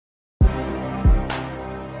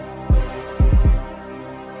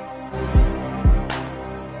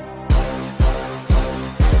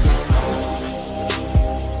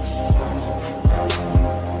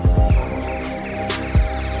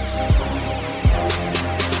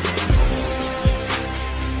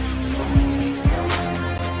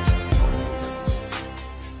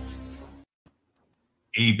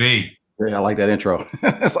EB. Yeah, I like that intro.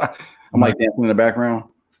 I'm like dancing in the background.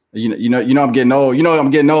 I'm getting old.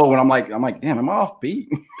 I'm getting old when I'm like, damn, am I off beat?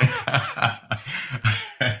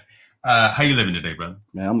 How you living today, brother?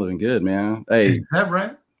 Man, I'm living good, man. Hey, is that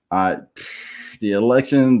right? The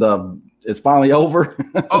election, it's finally over.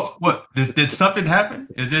 Oh, what? Did something happen?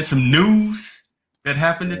 Is there some news that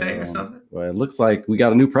happened today or something? Well, it looks like we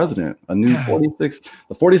got a new president, the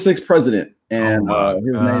 46th president, and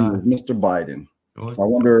his name is Mr. Biden. So I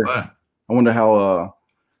wonder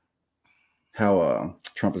how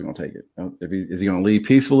Trump is going to take it. Is he going to leave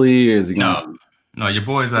peacefully? Is he going? No, your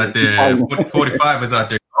boy's out there. 45 is out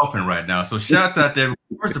there golfing right now. So shouts out there.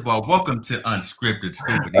 First of all, welcome to Unscripted.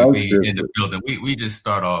 Stupid EB in the building. We just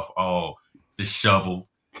start off all disheveled.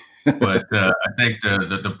 But I think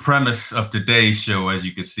the premise of today's show, as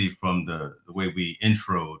you can see from the way we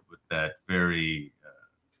introed with that very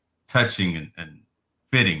touching and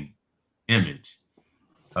fitting image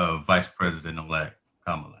of Vice President-elect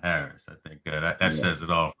Kamala Harris, I think that says it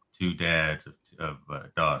all for two dads of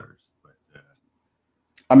daughters. But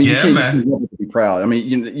I mean, you can't be proud. I mean,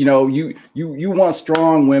 you want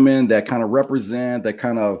strong women that kind of represent, that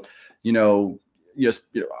kind of,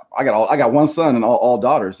 I got one son and all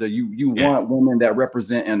daughters. So you want women that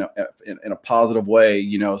represent in a positive way,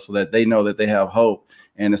 so that they know that they have hope,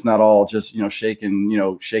 and it's not all just shaking and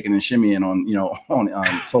shimmying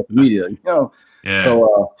on social media. Yeah.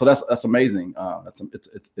 So that's amazing.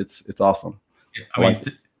 It's awesome. I mean,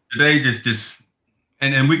 today just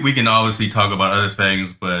and we can obviously talk about other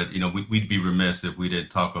things, but we'd be remiss if we didn't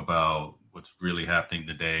talk about what's really happening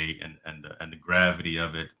today and the gravity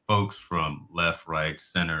of it. Folks from left, right,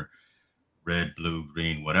 center, red, blue,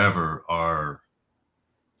 green, whatever, are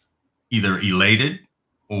either elated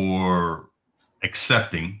or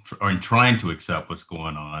accepting or trying to accept what's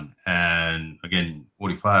going on. And again,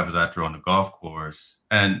 45 is out there on the golf course,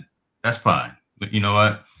 and that's fine. But you know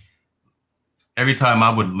what? Every time I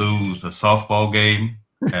would lose a softball game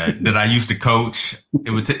that I used to coach,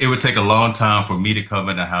 it would take a long time for me to come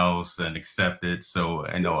in the house and accept it. So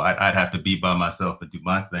I know I'd have to be by myself and do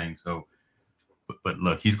my thing. So, but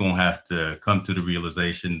look, he's going to have to come to the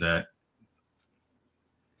realization that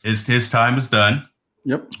his time is done.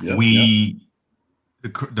 Yep. The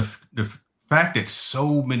fact that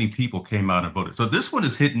so many people came out and voted. So this one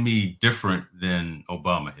is hitting me different than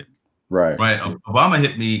Obama hit me. Right. Obama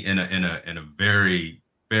hit me in a very,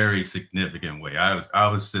 very significant way. I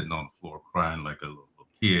was sitting on the floor crying like a little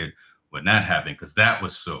kid when that happened, because that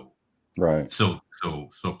was so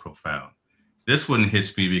profound. This one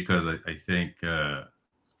hits me because I think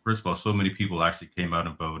first of all, so many people actually came out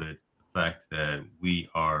and voted. The fact that we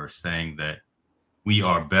are saying that we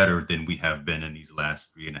are better than we have been in these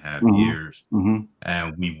last 3.5 years,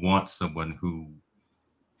 and we want someone who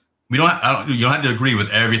you don't have to agree with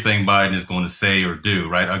everything Biden is going to say or do,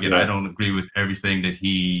 right? Again, I don't agree with everything that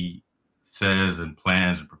he says and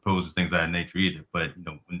plans and proposes, things of that nature either. But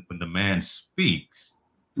when the man speaks,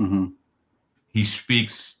 he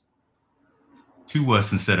speaks to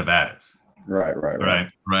us instead of at us.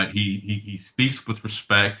 Right. He speaks with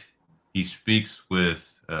respect. He speaks with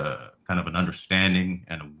kind of an understanding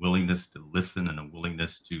and a willingness to listen and a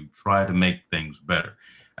willingness to try to make things better,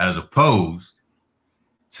 as opposed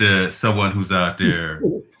to someone who's out there,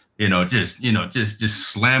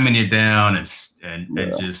 just slamming you down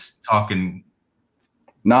and just talking,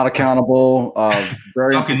 not accountable,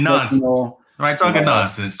 very talking nonsense, right? Talking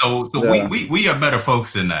nonsense. So we are better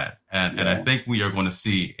folks than that, and I think we are going to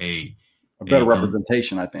see a better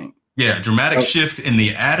representation. I think, a dramatic shift in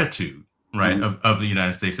the attitude, right, of the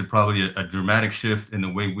United States, and probably a dramatic shift in the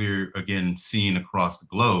way we're again seeing across the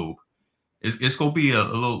globe. It's going to be a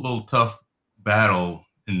little tough battle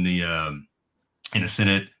in the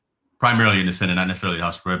Senate, primarily in the Senate, not necessarily the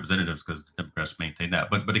House of Representatives, because the Democrats maintain that.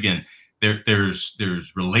 But again, there's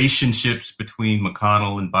relationships between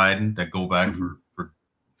McConnell and Biden that go back for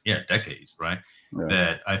decades, right? Yeah.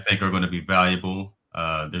 That I think are going to be valuable.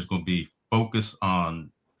 There's going to be focus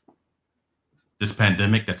on this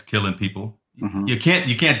pandemic that's killing people. You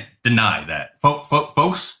can't deny that.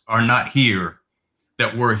 Folks are not here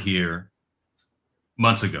that were here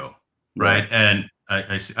months ago, right? And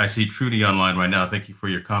I see Trudy online right now. Thank you for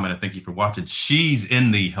your comment. And thank you for watching. She's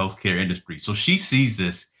in the healthcare industry, so she sees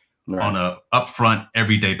this on a upfront,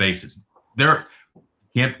 everyday basis. You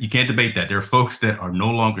can't debate that. There are folks that are no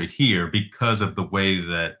longer here because of the way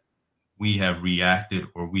that we have reacted,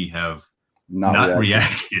 or we have not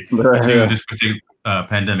reacted to this particular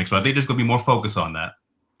pandemic. So I think there's going to be more focus on that.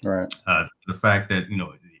 Right. The fact that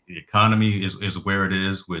the economy is where it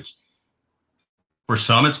is, which for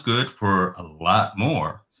some it's good, for a lot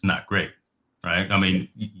more it's not great. right? I mean,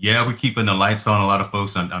 yeah, we're keeping the lights on. A lot of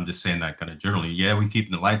folks, I'm just saying that kind of generally. Yeah, we're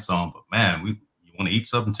keeping the lights on, but man, you want to eat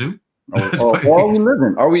something too? Or are we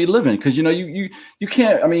living? Are we living? Because you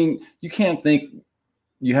can't. I mean, you can't think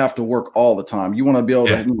you have to work all the time. You want to be able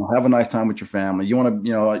to have a nice time with your family. You want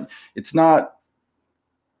to it's not.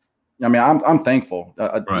 I mean, I'm thankful.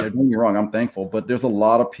 Right. Don't get me wrong, I'm thankful, but there's a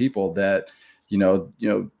lot of people that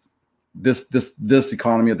this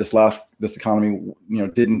economy, this economy,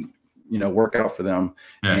 didn't work out for them,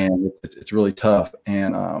 and it's really tough.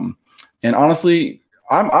 And honestly,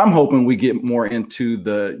 I'm hoping we get more into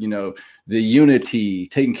the unity,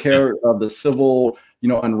 taking care of the civil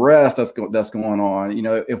unrest that's going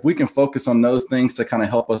on. If we can focus on those things to kind of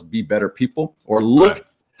help us be better people, or look,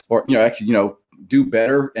 or actually do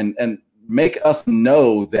better and make us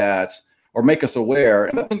know that, or make us aware.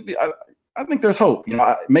 And I think there's hope.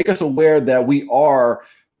 Make us aware that we are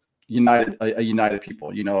united, a united people.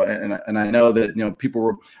 And I know that people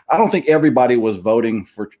were. I don't think everybody was voting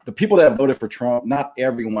for the people that voted for Trump. Not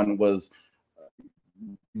everyone was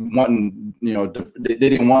wanting. They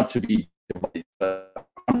didn't want to be.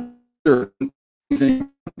 I'm sure.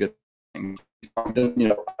 Good thing.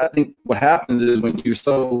 I think what happens is when you're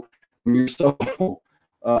so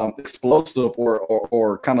explosive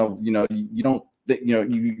or kind of you don't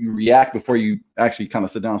you react before you actually kind of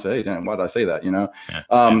sit down and say, hey, damn, why did I say that?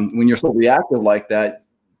 When you're so reactive like that,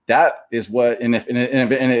 that is what, and if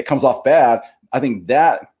it comes off bad, I think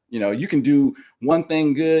that you can do one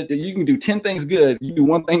thing good, you can do 10 things good, you do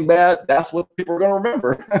one thing bad, that's what people are going to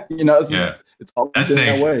remember. It's all that's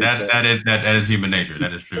nature. That way. That is human nature.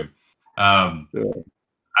 That is true.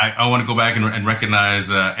 I want to go back and recognize,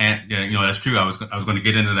 and that's true. I was going to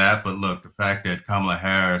get into that, but look, the fact that Kamala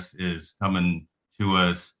Harris is coming to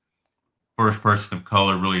us, first person of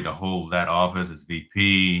color really to hold that office as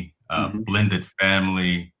VP, blended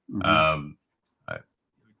family,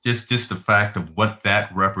 just the fact of what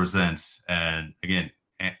that represents, and again,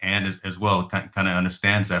 and as well, kind of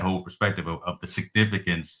understands that whole perspective of the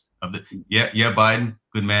significance of the Biden,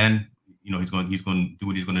 good man, he's going to do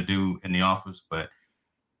what he's going to do in the office, but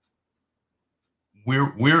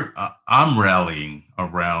I'm rallying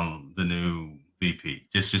around the new VP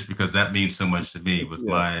just because that means so much to me with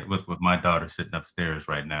my daughter sitting upstairs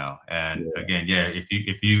right now. And again,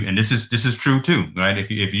 if you and this is true too, right?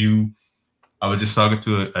 If you I was just talking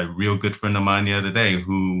to a real good friend of mine the other day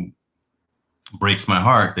who breaks my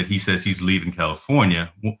heart that he says he's leaving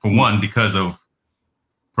California for one because of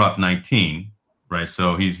Prop 19, right?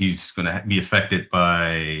 So he's going to be affected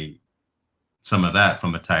by some of that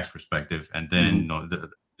from a tax perspective, and then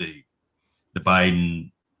the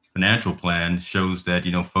Biden financial plan shows that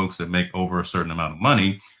folks that make over a certain amount of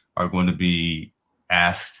money are going to be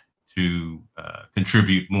asked to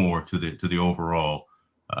contribute more to the overall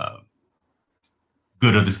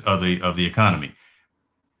good of the economy.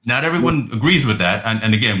 Not everyone agrees with that,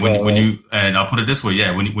 and again, when you and I'll put it this way,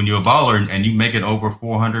 when you're a baller and you make it over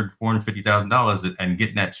 $450,000 and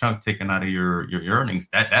getting that chunk taken out of your earnings,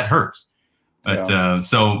 that hurts. But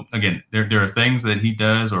so again, there are things that he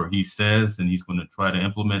does or he says, and he's going to try to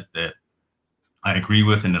implement that I agree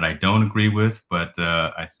with and that I don't agree with. But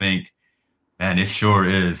I think, man, it sure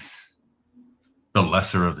is the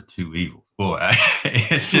lesser of the two evils. Boy,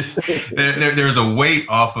 it's just there's a weight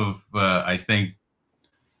off of I think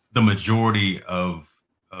the majority of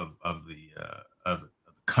the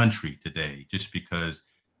country today, just because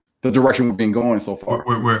the direction we've been going so far.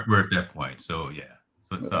 We're at that point. So yeah.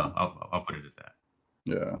 So I'll put it at that.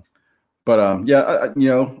 Yeah, but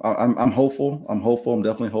I'm hopeful. I'm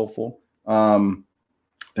definitely hopeful. Then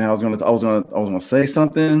I was gonna say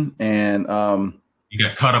something, and you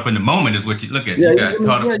got caught up in the moment, is what you look at. Yeah,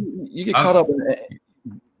 you get caught up.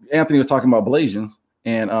 Anthony was talking about Blasians,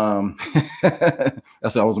 and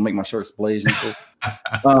that's why I was gonna make my shirts Blasians.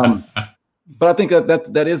 But I think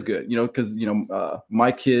that is good, because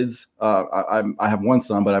my kids. I have one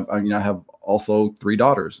son, but I have also 3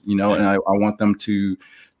 daughters, and I want them to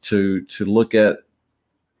look at.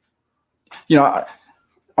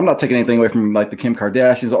 I'm not taking anything away from like the Kim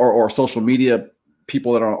Kardashians or social media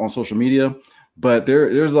people that are on social media, but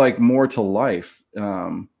there's like more to life.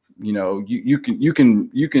 You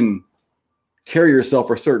can carry yourself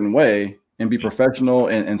a certain way and be professional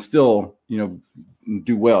and still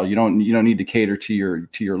do well. You don't need to cater to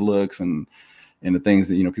your looks and the things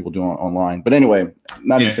that people do online. But anyway, I'm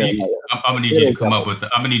gonna need you to come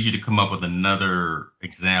up with another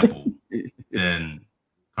example than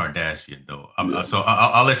Kardashian, though. So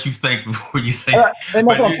I'll let you think before you say.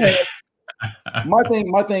 My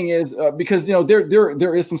thing is because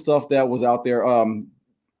there is some stuff that was out there.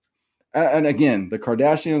 And again, the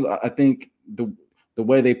Kardashians, I think the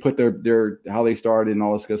way they put their how they started and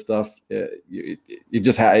all this good stuff, it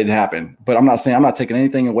just it happened. But I'm not taking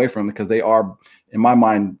anything away from them because they are, in my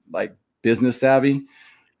mind, like business savvy.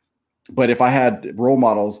 But if I had role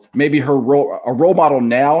models, maybe a role model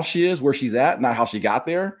now, she is where she's at, not how she got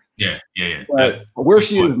there. Yeah. But where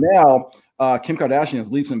she is now, Kim Kardashian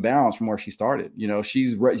is leaps and bounds from where she started.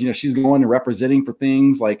 She's going and representing for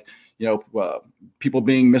things like, people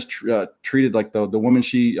being mistreated, like the woman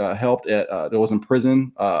she helped that was in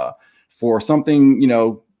prison for something,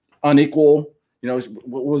 unequal.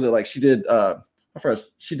 What was it like? She did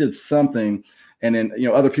she did something, and then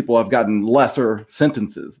other people have gotten lesser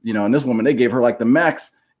sentences. And this woman, they gave her like the max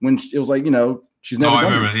when it was like she's never. Oh, I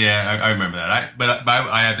remember. Yeah, I remember that. But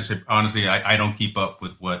I have to say honestly, I don't keep up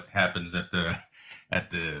with what happens at the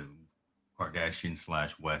Kardashian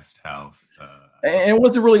 / West house. And it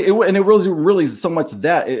wasn't really, and it wasn't really so much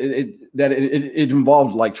that it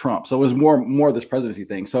involved like Trump. So it was more of this presidency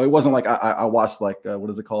thing. So it wasn't like I watched like what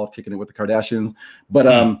is it called, Kicking It with the Kardashians. But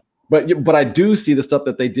I do see the stuff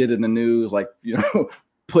that they did in the news, like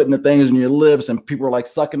putting the things in your lips, and people were like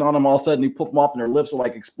sucking on them. All of a sudden, you put them off, and their lips were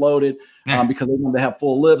like exploded because they wanted to have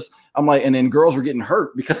full lips. I'm like, and then girls were getting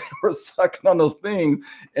hurt because they were sucking on those things.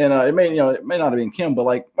 And it may not have been Kim, but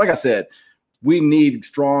like I said, we need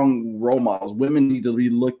strong role models. Women need to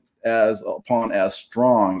be looked upon as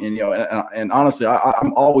strong. And honestly,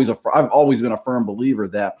 I've always been a firm believer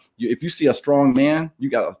that if you see a strong man,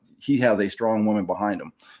 he has a strong woman behind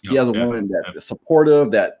him. He has a woman that is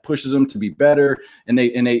supportive, that pushes him to be better, and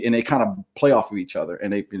they kind of play off of each other,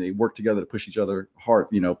 and they work together to push each other hard,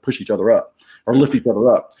 push each other up or lift each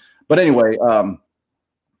other up. But anyway,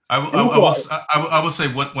 I will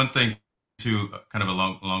say one thing too, kind of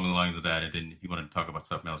along the lines of that, and then if you want to talk about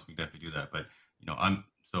something else, we can definitely do that. But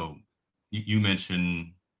you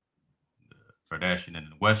mentioned Kardashian and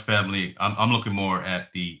the West family. I'm looking more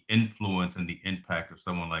at the influence and the impact of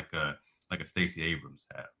someone like a Stacey Abrams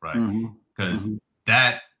had, right? Because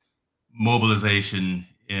that mobilization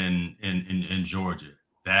in Georgia,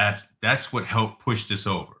 that's what helped push this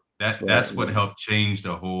over. That's what helped change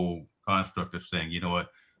the whole construct of saying, you know what,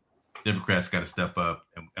 Democrats got to step up,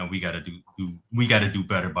 and we got to do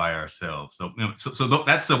better by ourselves. So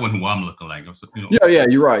that's someone who I'm looking like. Yeah,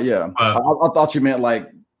 you're right. Yeah, I thought you meant like.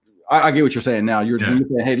 I get what you're saying now. You're saying,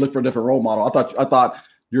 hey, look for a different role model. I thought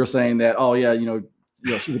you were saying that. Oh yeah,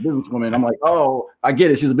 she's a businesswoman. I'm like, oh, I get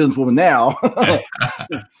it. She's a businesswoman now.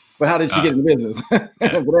 But how did she get in the business?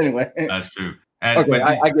 But anyway, that's true.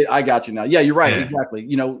 I got you now. Yeah, you're right. Yeah.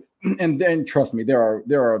 Exactly. And then trust me, there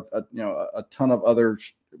are a ton of other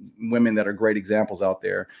women that are great examples out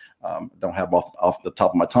there. Don't have them off the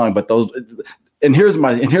top of my tongue, but those. And here's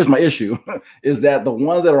my issue is that the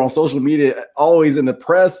ones that are on social media, always in the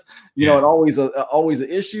press, and always an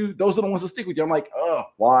issue. Those are the ones that stick with you. I'm like, oh,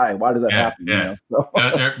 why? Why does that happen? Yeah.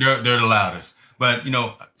 They're the loudest. But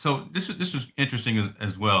so this was interesting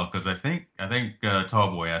as well, because I think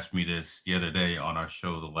Tallboy asked me this the other day on our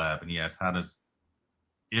show, The Lab, and he asked,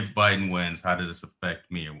 if Biden wins, how does this affect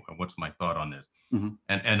me, or what's my thought on this?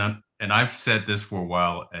 And I've said this for a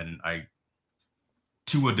while, and I,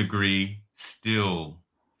 to a degree, still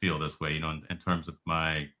feel this way, in terms of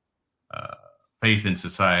my faith in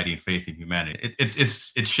society and faith in humanity.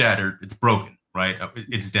 It's shattered, it's broken, right?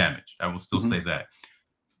 It's damaged. I will still say that.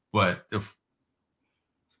 But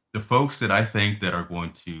the folks that I think that are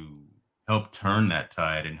going to help turn that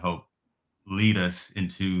tide and help lead us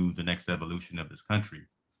into the next evolution of this country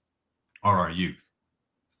are our youth.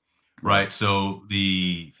 Right. So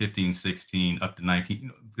the 15, 16 up to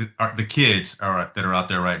 19, the kids that are out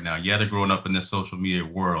there right now. Yeah, they're growing up in this social media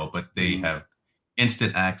world, but they have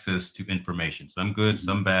instant access to information. Some good,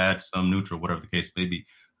 some bad, some neutral, whatever the case may be.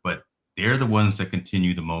 But they're the ones that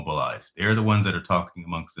continue to mobilize. They're the ones that are talking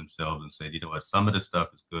amongst themselves and say, you know what, some of the stuff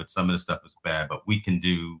is good, some of the stuff is bad, but we can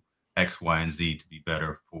do X, Y, and Z to be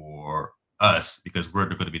better for us, because we're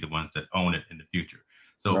going to be the ones that own it in the future.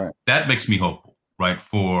 So that makes me hopeful. Right,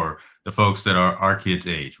 for the folks that are our kids'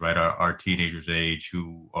 age, right, our teenagers' age,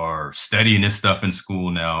 who are studying this stuff in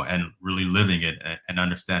school now and really living it and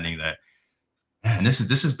understanding that, man, this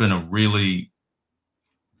has been a really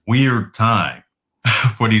weird time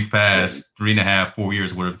for these past 3.5, 4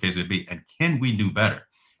 years, whatever the case may be. And can we do better?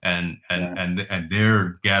 And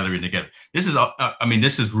they're gathering together. This is,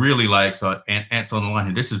 this is really like, so ants on the line,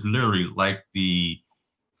 and this is literally like the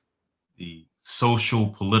social,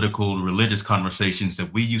 political, religious conversations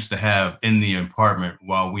that we used to have in the apartment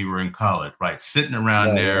while we were in college, right? Sitting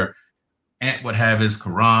around there, Ant would have his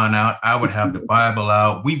Quran out, I would have the Bible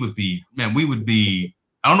out. We would be, I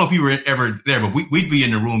don't know if you were ever there, but we'd be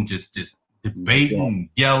in the room just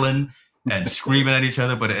debating, yelling, and screaming at each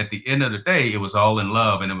other. But at the end of the day, it was all in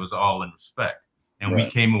love and it was all in respect. And we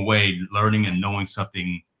came away learning and knowing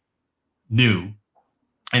something new,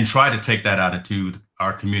 and try to take that out into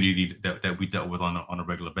our community that we dealt with on a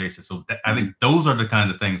regular basis. So I think those are the kinds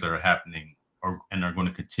of things that are happening and are going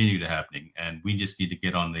to continue to happening. And we just need to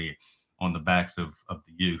get on the backs of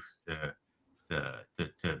the youth to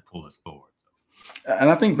pull us forward. And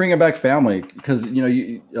I think bringing back family, because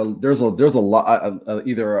there's a lot,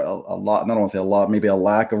 either a lot, I don't want to say a lot, maybe a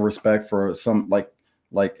lack of respect for some like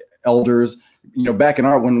elders. Back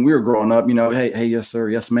when we were growing up, hey, yes sir,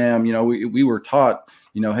 yes ma'am. We were taught,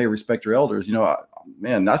 hey, respect your elders.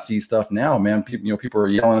 Man, I see stuff now, man. People are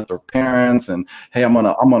yelling at their parents, and hey, I'm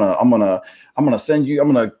gonna send you,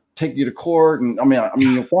 I'm gonna take you to court, and I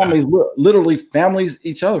mean, families, literally families,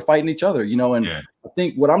 each other fighting each other, and I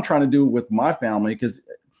think what I'm trying to do with my family, because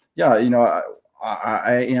I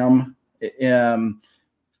am,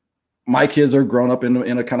 my kids are grown up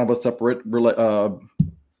in a kind of a separate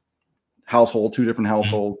household, two different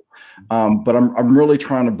households, but I'm really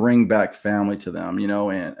trying to bring back family to them,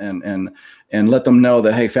 and let them know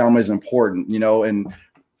that, hey, family is important, and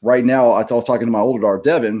right now I was talking to my older daughter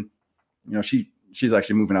Devin, she's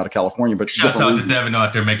actually moving out of California, but shout out to Devin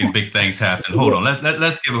out there making big things happen. Hold on,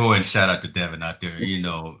 let's give a shout out to Devin out there,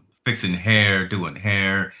 fixing hair, doing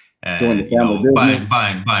hair, and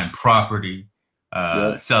buying property,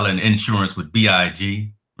 selling insurance with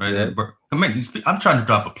BIG. Right. Yeah. I'm trying to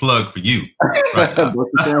drop a plug for you. Right now.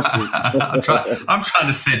 I'm trying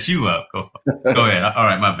to set you up. Go ahead. All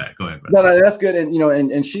right, my bad. Go ahead. No, that's good. And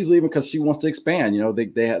and she's leaving because she wants to expand.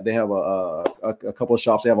 They have a couple of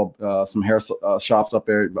shops. They have some hair shops up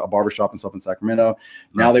there, a barber shop and stuff in Sacramento.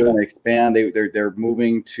 Now they want to expand. They're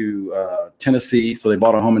moving to Tennessee, so they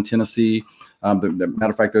bought a home in Tennessee. The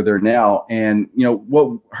matter of fact, they're there now. And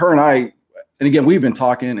what her and I, and again, we've been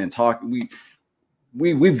talking.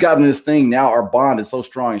 We've gotten this thing now. Our bond is so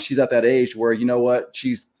strong, and she's at that age where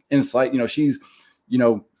she's insight. She's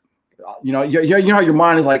how your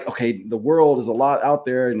mind is like, okay, the world is a lot out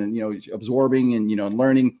there, and absorbing and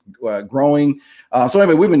learning, growing. So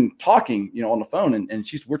anyway, we've been talking, on the phone, and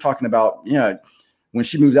we're talking about when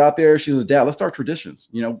she moves out there, she says, Dad, let's start traditions.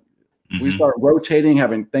 We start rotating,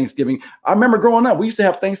 having Thanksgiving. I remember growing up, we used to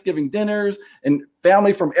have Thanksgiving dinners, and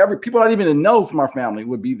family from people I didn't even know from our family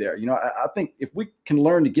would be there. I think if we can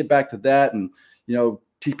learn to get back to that and,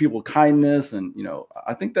 teach people kindness, and,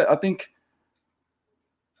 I think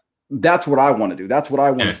that's what I want to do. That's what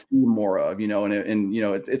I want to see more of, and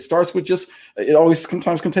it starts with it always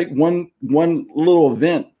sometimes can take one little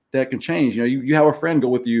event that can change. You have a friend go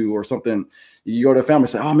with you or something. You go to a family and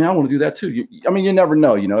say, oh man, I want to do that too. You never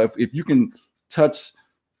know, if you can touch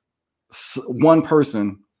one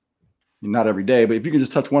person, not every day, but if you can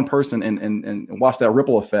just touch one person and watch that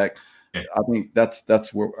ripple effect, I think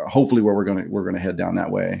that's where hopefully where we're going to head down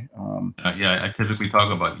that way. I typically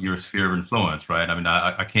talk about your sphere of influence, right? I mean,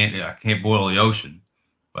 I can't boil the ocean,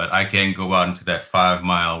 but I can go out into that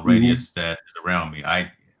 5-mile radius that is around me.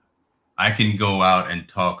 I can go out and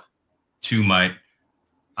talk to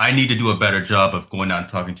I need to do a better job of going out and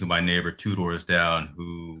talking to my neighbor 2 doors down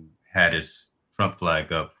who had his Trump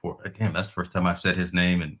flag up for, again, that's the first time I've said his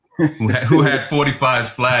name, and who had 45's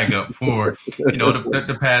flag up for,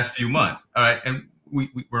 the past few months. All right. And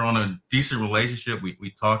we're on a decent relationship. We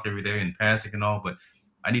talk every day in passing and all, but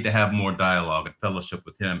I need to have more dialogue and fellowship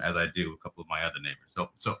with him as I do a couple of my other neighbors.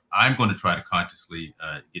 So I'm going to try to consciously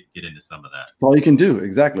get into some of that. That's all you can do.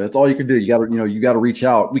 Exactly. That's all you can do. You got to reach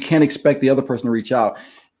out. We can't expect the other person to reach out.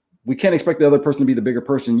 We can't expect the other person to be the bigger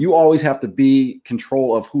person. You always have to be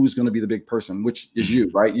control of who's going to be the big person, which is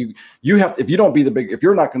you, right? You have to, if you're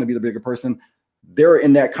not going to be the bigger person, they're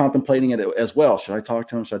in that contemplating it as well. Should I talk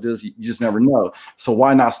to him? Should I do this? You just never know. So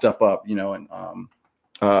why not step up, and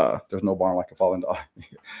there's no barn like a fallen dog.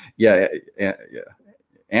 yeah.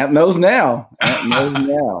 Aunt knows now.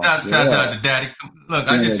 Shout out to Daddy. Look,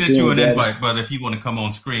 I just sent you an invite, brother. If you want to come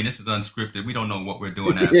on screen, this is unscripted. We don't know what we're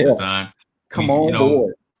doing after the time. Come on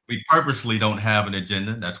board. We purposely don't have an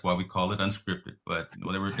agenda. That's why we call it unscripted. But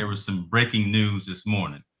there was some breaking news this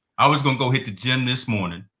morning. I was gonna go hit the gym this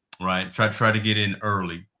morning, right? Try to get in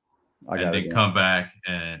early, and then come back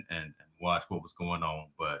and watch what was going on.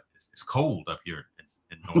 But it's cold up here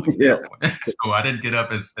in Northern California, so I didn't get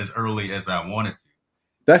up as early as I wanted to.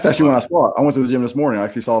 That's actually when I saw it. I went to the gym this morning. I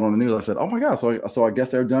actually saw it on the news. I said, "Oh my God!" So I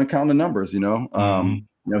guess they're done counting the numbers.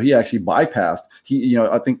 He actually bypassed.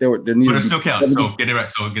 I think they were. But they're still counting. So get it right.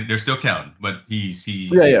 So they're still counting. But he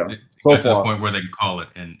So got to the point where they can call it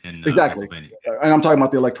in exactly. Pennsylvania. And I'm talking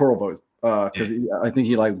about the electoral votes. because I think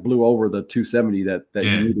he like blew over the 270 that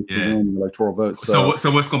you needed to win the electoral vote. So what's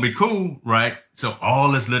going to be cool, right? So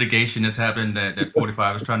all this litigation that's happened that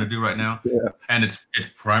 45 is trying to do right now, and it's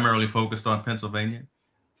primarily focused on Pennsylvania.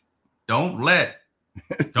 Don't let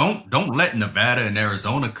Nevada and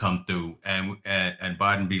Arizona come through and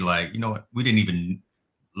Biden be like, you know what, we didn't even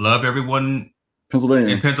love everyone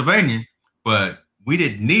in Pennsylvania, but we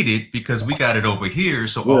didn't need it because we got it over here.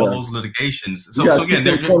 So all those litigations. So again,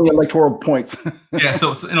 they're 20 electoral points.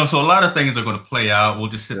 So a lot of things are going to play out. We'll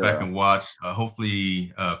just sit back and watch.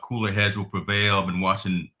 Hopefully, cooler heads will prevail. I've been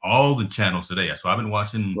watching all the channels today, so I've been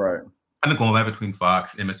watching. Right. I've been going back between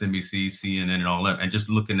Fox, MSNBC, CNN, and all that, and just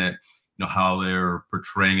looking at how they're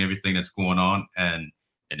portraying everything that's going on, and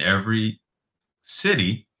in every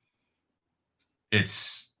city,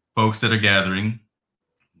 it's folks that are gathering.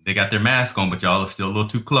 They got their mask on, but y'all are still a little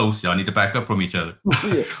too close. Y'all need to back up from each other.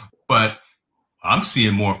 But I'm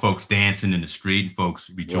seeing more folks dancing in the street, folks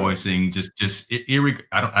rejoicing.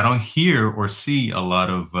 I don't hear or see a lot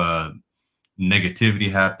of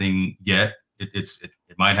negativity happening yet.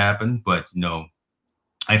 It might happen, but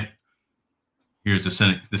here's the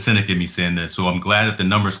cynic in me saying this. So I'm glad that the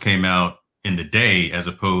numbers came out in the day as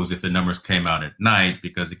opposed if the numbers came out at night,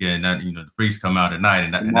 because again, the freaks come out at night,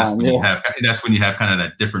 and that's when you have kind of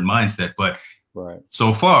that different mindset. But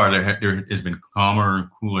so far there has been calmer and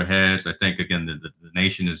cooler heads. I think again the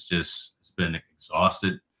nation it's been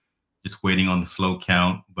exhausted, just waiting on the slow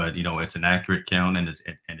count. But it's an accurate count, and it's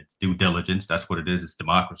due diligence. That's what it is. It's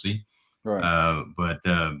democracy. But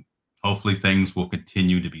hopefully things will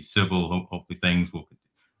continue to be civil. Hopefully things will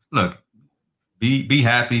look. Be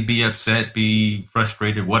happy, be upset, be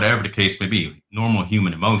frustrated, whatever the case may be. Normal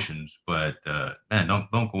human emotions, but man,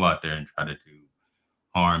 don't go out there and try to do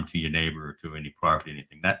harm to your neighbor or to any property,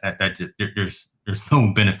 anything. That just there's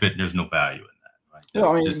no benefit, there's no value in that. Right?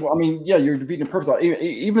 You're defeating the purpose.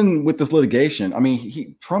 Even with this litigation,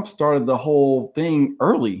 Trump started the whole thing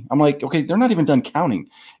early. I'm like, okay, they're not even done counting.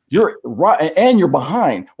 You're right, and you're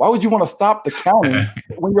behind. Why would you want to stop the counting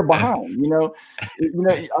when you're behind?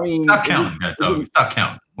 Stop counting. Stop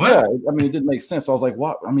counting. What? Yeah, it didn't make sense. So I was like,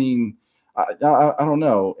 what? I don't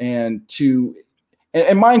know. And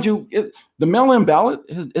mind you, the mail-in ballot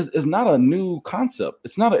is not a new concept.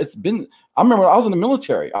 It's not. It's been. I remember I was in the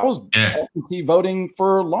military. I was absentee voting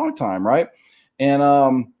for a long time, right? And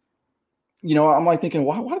I'm like thinking,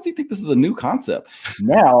 why does he think this is a new concept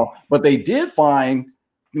now? But they did find.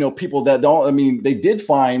 People that don't. They did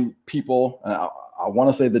find people. I want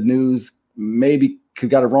to say the news maybe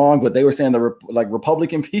got it wrong, but they were saying that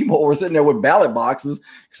Republican people were sitting there with ballot boxes.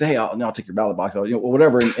 Say, hey, I'll take your ballot box,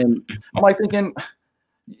 whatever. And I'm like thinking,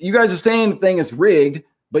 you guys are saying the thing is rigged,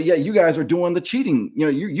 but yet you guys are doing the cheating.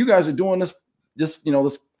 You guys are doing this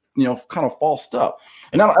kind of false stuff.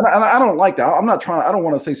 And I don't like that. I'm not trying. I don't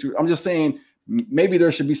want to say. I'm just saying. Maybe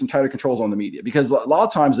there should be some tighter controls on the media, because a lot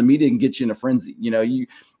of times the media can get you in a frenzy.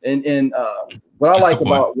 What I like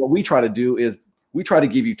about what we try to do is we try to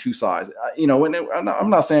give you two sides. And I'm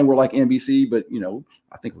not saying we're like NBC, but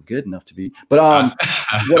I think we're good enough to be. But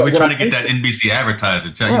we're trying to get that NBC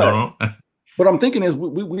advertising. What I'm thinking is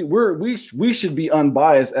we should be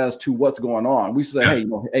unbiased as to what's going on. We say,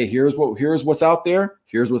 hey, here's what's out there.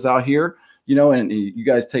 Here's what's out here. And you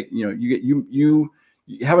guys take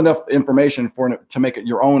you have enough information to make it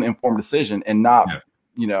your own informed decision, and not,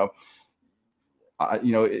 you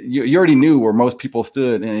already knew where most people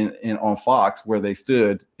stood in on Fox, where they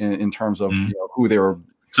stood in terms of who they were.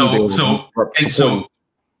 So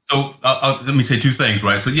let me say two things,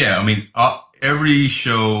 right? So every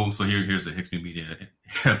show. So here's the Hicks New Media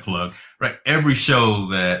plug, right? Every show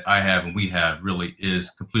that I have and we have really is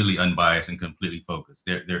completely unbiased and completely focused.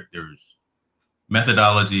 There's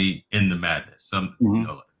methodology in the madness.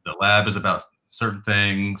 The lab is about certain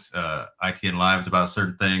things. ITN Live is about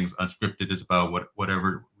certain things. Unscripted is about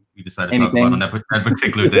whatever we decide to talk about on that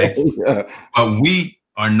particular day. But we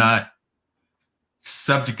are not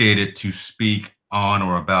subjugated to speak on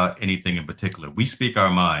or about anything in particular. We speak our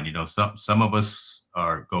mind. Some of us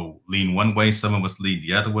lean one way, some of us lean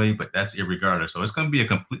the other way, but that's irregardless. So it's going to be a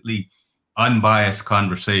completely unbiased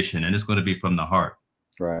conversation, and it's going to be from the heart.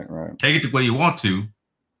 Right. Take it the way you want to,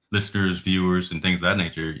 listeners, viewers, and things of that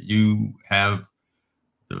nature. You have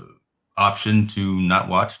the option to not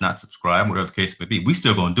watch, not subscribe, whatever the case may be. We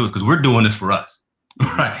still going to do it because we're doing this for us,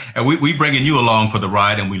 right? And we bringing you along for the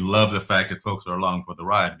ride, and we love the fact that folks are along for the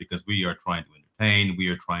ride because we are trying to entertain, we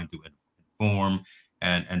are trying to inform,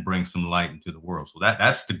 and bring some light into the world. So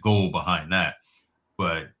that's the goal behind that.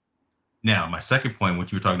 But now, my second point,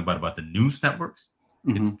 what you were talking about the news networks,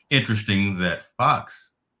 it's interesting that Fox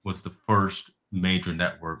was the first major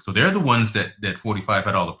networks. So they're the ones that 45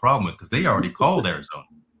 had all the problem with, because they already called Arizona.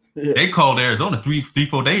 Yeah. They called Arizona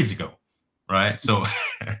 4 days ago, right? So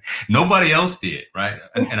nobody else did, right?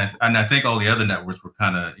 And I think all the other networks were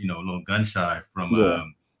kind of, a little gun shy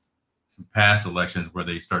from some past elections where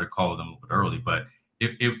they started calling them a little bit early. But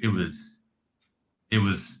it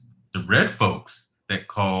was the red folks that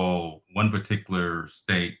called one particular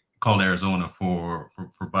state, called Arizona for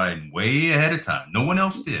Biden way ahead of time. No one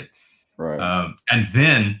else did. Right. And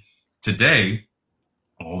then today,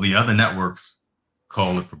 all the other networks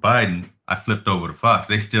called it for Biden. I flipped over to Fox.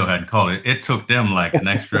 They still hadn't called it. It took them like an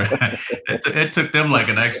extra. it took them like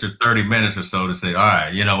an extra 30 minutes or so to say, all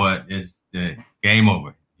right, you know what, it's game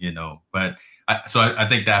over. But I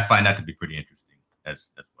think that I find that to be pretty interesting as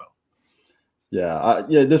well. Yeah,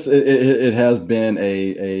 This it has been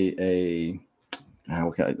a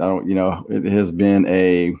okay. I don't. It has been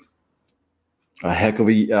a heck of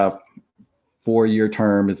a 4-year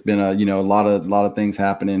term. It's been a lot of things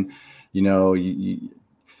happening. I don't know.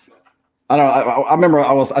 I remember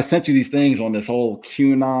I sent you these things on this whole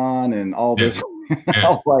QAnon and all this. I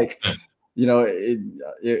was like,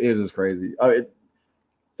 it was just crazy.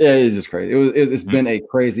 It's just crazy. It's been a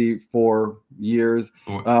crazy 4 years.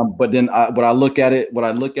 But then when I look at it,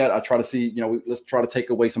 I try to see, let's try to take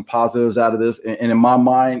away some positives out of this. And in my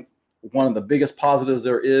mind, one of the biggest positives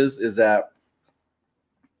there is that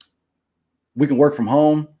we can work from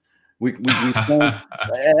home. I'm talking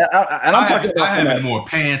about I haven't more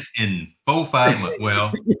pants in 4-5 months.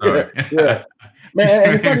 Well, yeah.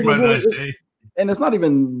 Man, and it's not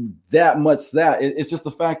even that much that it's just the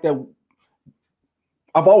fact that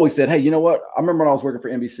I've always said, hey, you know what? I remember when I was working for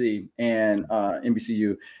NBC and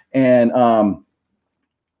NBCU, and I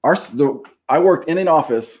worked in an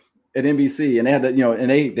office at NBC, and they had to, and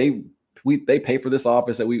they pay for this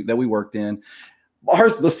office that we worked in.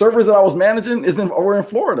 The servers that I was managing were in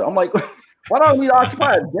Florida. I'm like, why don't we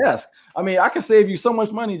occupy a desk? I mean, I can save you so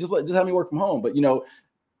much money. Just have me work from home. But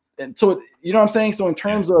and so you know what I'm saying. So in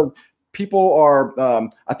terms of people are,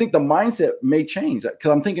 I think the mindset may change,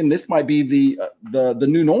 because I'm thinking this might be the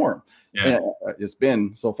new norm. Yeah. It's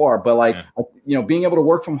been so far, but being able to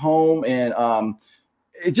work from home and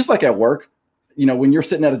it's just like at work. When you're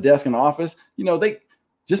sitting at a desk in the office,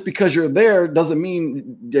 just because you're there doesn't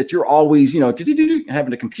mean that you're always,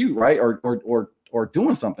 having to compute, right? Or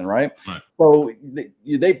doing something, right? So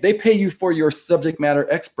they pay you for your subject matter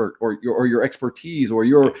expert or your expertise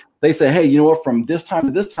they say, hey, you know what, from this time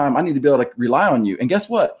to this time, I need to be able to rely on you. And guess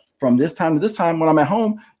what? From this time to this time, when I'm at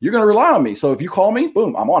home, you're going to rely on me. So if you call me,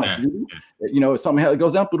 boom, I'm on it. If something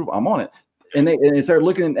goes down, boom, I'm on it. And they start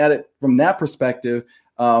looking at it from that perspective.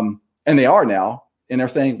 And they are now. And they're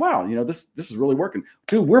saying, wow, this is really working.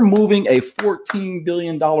 Dude, we're moving a $14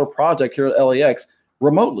 billion project here at LAX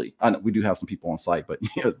remotely. I know we do have some people on site, but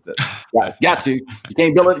got to. You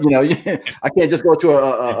can't build it. I can't just go to you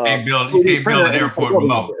can't build an airport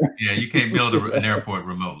remote. Yeah, you can't build an airport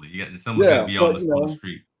remotely. Someone's got to be on the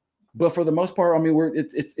street. But for the most part, I mean,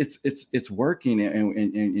 it's working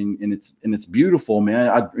and it's beautiful,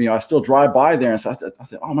 man. I still drive by there and so I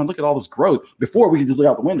said, oh man, look at all this growth. Before we could just look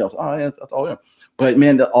out the windows. Oh yeah, that's all. Yeah. But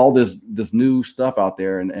man, all this new stuff out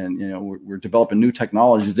there, and we're developing new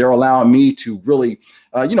technologies. They're allowing me to really,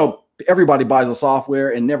 everybody buys the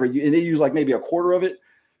software and they use like maybe a quarter of it.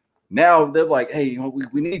 Now they're like, hey,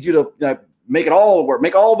 we need you to make it all work,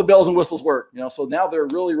 make all the bells and whistles work. So now they're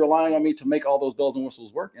really relying on me to make all those bells and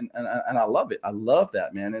whistles work, and I love it. I love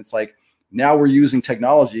that, man. It's like now we're using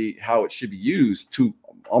technology how it should be used to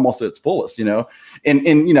almost its fullest, and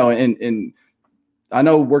I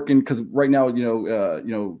know working, because right now,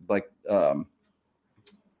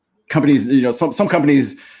 companies, some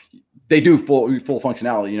companies, they do full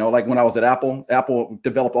functionality. Like when I was at Apple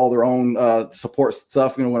developed all their own support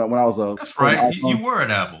stuff. When I was that's right. You were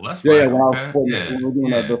at Apple. That's right. Yeah, when I was when we were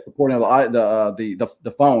doing the supporting of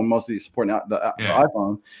the phone, mostly supporting the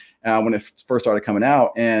iPhone when it first started coming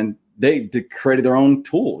out, and they created their own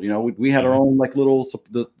tool. We had our own little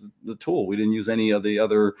the tool. We didn't use any of the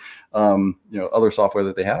other other software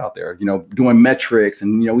that they had out there. Doing metrics,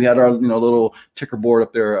 and we had our little ticker board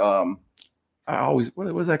up there. I always,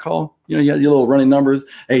 what was that called? You had your little running numbers.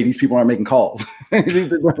 Hey, these people aren't making calls. But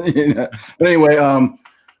anyway,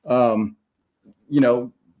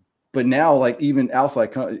 but now even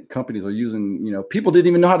outside companies are using, people didn't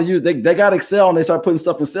even know how to use, they got Excel and they started putting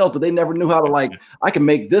stuff in cells, but they never knew how to I can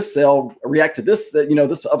make this cell react to this,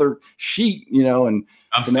 this other sheet, and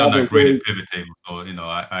I'm still not great at pivot tables. So,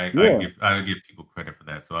 I give people credit for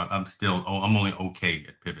that. So I'm only okay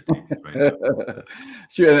at pivot tables right now.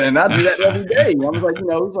 Sure. And I do that every day. I was like,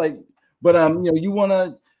 it's like, but, you want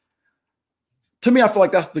to, to me, I feel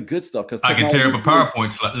like that's the good stuff because I can tear up a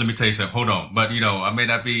PowerPoint slide. Let me tell you something. Hold on. But, I may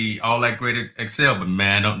not be all that great at Excel, but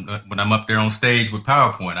man, when I'm up there on stage with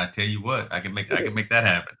PowerPoint, I tell you what, I can make that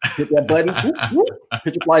happen. Hit that button. Whoop, whoop,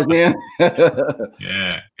 picture flies in.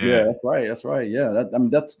 Yeah. That's right. Yeah.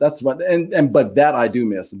 That's what, but that I do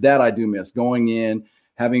miss. Going in,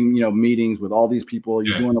 having, meetings with all these people,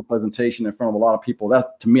 you're doing a presentation in front of a lot of people.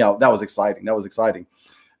 That to me, that was exciting.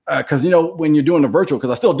 Because when you're doing the virtual, because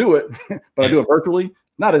I still do it, but I do it virtually,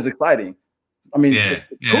 not as exciting. I mean, it's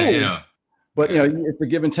cool, but it's a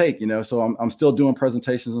give and take. So I'm still doing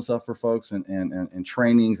presentations and stuff for folks and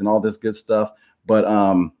trainings and all this good stuff. But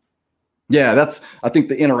I think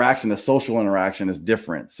the social interaction is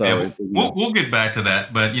different. So we'll get back to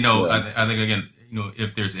that. But I think again,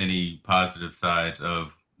 if there's any positive sides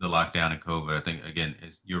of the lockdown and COVID, I think again,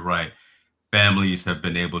 you're right. Families have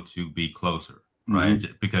been able to be closer. Right.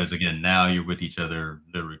 Mm-hmm. Because again, now you're with each other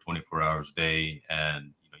literally 24 hours a day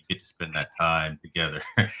and you get to spend that time together,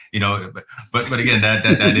 but again, that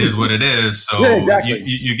is what it is. So exactly.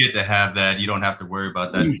 you get to have that. You don't have to worry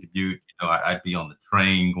about that commute. I'd be on the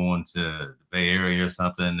train going to the Bay Area or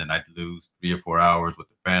something and I'd lose 3 or 4 hours with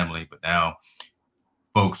the family. But now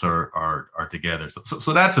folks are together.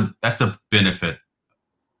 So that's a benefit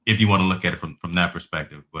if you want to look at it from that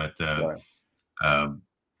perspective. But,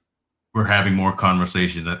 we're having more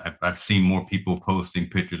conversations. I've seen more people posting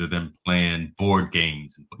pictures of them playing board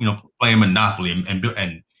games, playing Monopoly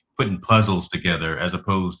and putting puzzles together as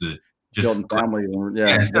opposed to just building family.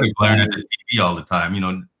 Instead of glaring at the TV all the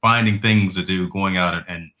time, finding things to do, going out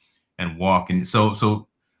and walking. So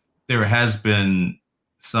there has been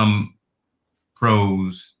some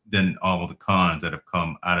pros than all the cons that have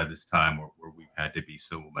come out of this time where we've had to be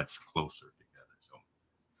so much closer.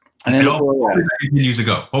 And hopefully that continues to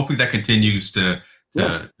go. Hopefully that continues to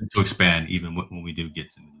expand even when we do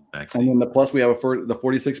get to the vaccine. And then plus we have the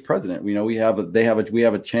 46th president. We have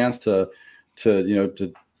a chance to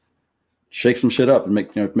shake some shit up and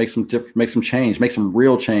make some change, make some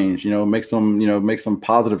real change. Make some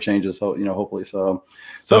positive changes. So hopefully it's all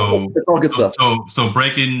good stuff. So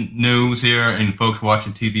breaking news here, and folks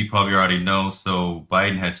watching TV probably already know. So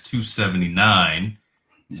Biden has 279.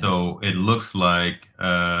 So it looks like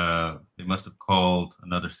they must have called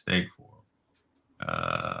another state for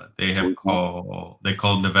him. They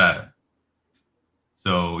called Nevada.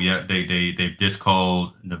 So they've just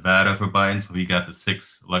called Nevada for Biden. So he got the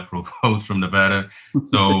 6 electoral votes from Nevada.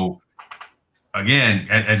 So again,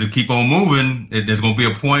 as we keep on moving, there's going to be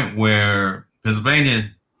a point where Pennsylvania,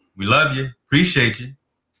 we love you, appreciate you,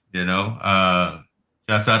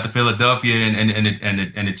 Shouts out to Philadelphia and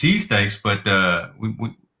the cheesesteaks, but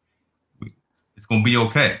it's gonna be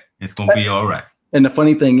okay. It's gonna be all right. And the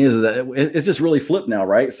funny thing is that it's just really flipped now,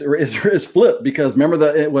 right? It's flipped because remember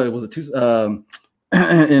in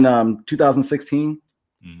 2016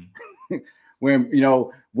 when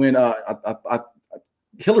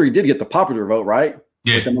Hillary did get the popular vote, right?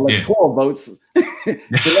 Yeah, with the electoral votes.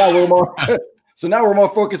 So now we're more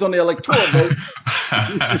focused on the electoral vote.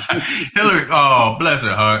 Hillary, bless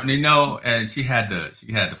her heart, and she had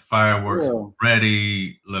the fireworks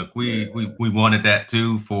ready. Look, we wanted that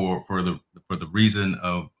too for the reason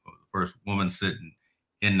of the first woman sitting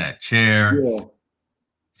in that chair. Yeah.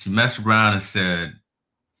 She messed around and said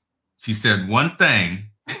one thing,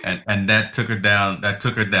 and that took her down.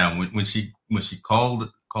 When she called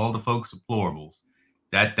the folks deplorables.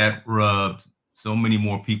 That rubbed so many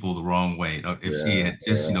more people the wrong way. If she had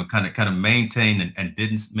just kind of maintained and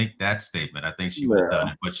didn't make that statement, I think she would have done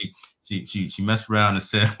it. But she messed around and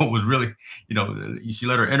said what was really, she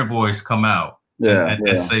let her inner voice come out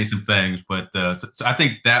and say some things. But so I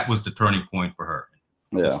think that was the turning point for her.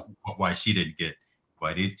 Yeah, why she didn't get it.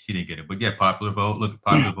 But popular vote. Look at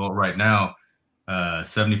popular vote right now.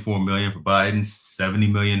 74 million for Biden, 70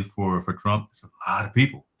 million for Trump. It's a lot of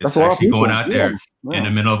people. It's actually going out there in the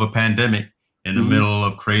middle of a pandemic, in the middle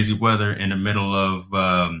of crazy weather, in the middle of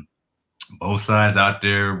both sides out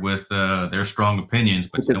there with their strong opinions.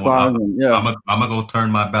 But I'm gonna go turn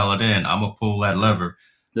my ballot in. I'm gonna pull that lever.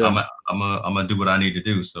 Yeah. I'm gonna do what I need to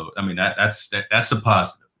do. So I mean that's a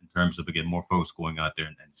positive in terms of again more folks going out there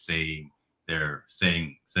and saying their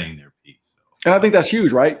piece. And I think that's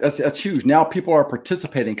huge, right? That's huge. Now people are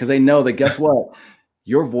participating because they know that guess what?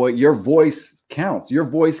 Your voice counts. Your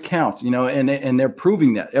voice counts, and they're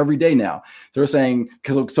proving that every day now. So they're saying,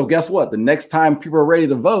 so guess what? The next time people are ready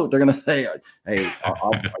to vote, they're going to say, hey,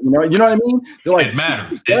 you know what I mean? They're like, it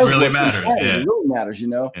matters. It really matters. Yeah. It really matters,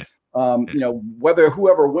 whether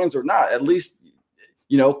whoever wins or not, at least,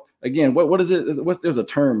 again, what is it? There's a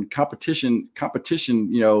term competition,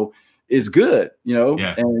 is good, you know,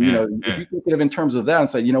 Yeah, and you yeah, know, yeah. if you think of it in terms of that and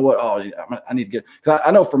say, you know what, oh, I need to get, because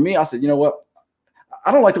I know for me, I said, you know what,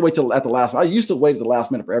 I don't like to wait till at the last. I used to wait at the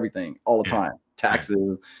last minute for everything all the time,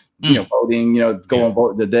 taxes, you know, voting, you know, go and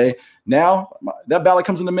vote the day. Now that ballot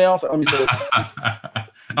comes in the mail, so let me fill it.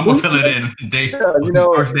 I'm gonna fill it in day, you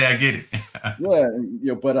know, first day I get it. yeah, you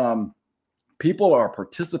know, but people are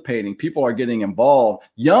participating, people are getting involved,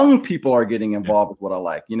 young people are getting involved with what I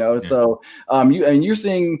like, you know. So you're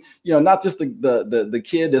seeing, you know, not just the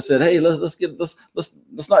kid that said, hey,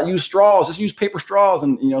 let's not use straws, just use paper straws,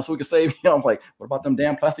 and you know, so we can save, you know. I'm like, what about them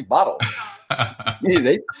damn plastic bottles?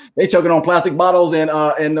 Yeah, they choking on plastic bottles and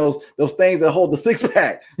those things that hold the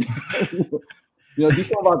 6-pack. You know, do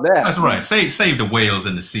something about that. That's right. Save the whales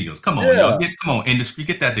and the seals. Come on, y'all. Come on, industry,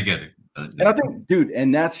 get that together. And I think, dude,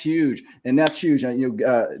 and that's huge. And that's huge. You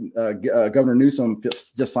know, Governor Newsom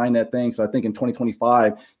just signed that thing. So I think in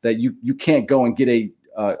 2025 that you can't go and get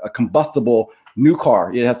a combustible new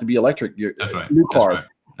car. It has to be electric. That's right. New car. That's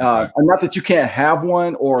right. And not that you can't have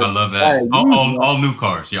one or I love that. All new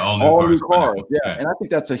cars. Yeah, all new cars. Yeah. And I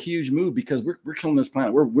think that's a huge move because we're killing this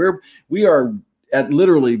planet. We are at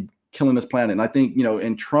literally killing this planet. And I think, you know,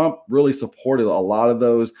 and Trump really supported a lot of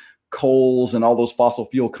those coals and all those fossil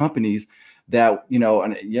fuel companies that, you know,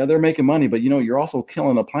 and yeah, they're making money, but you know, you're also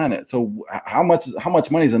killing the planet. So how much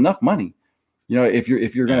money is enough money? You know, if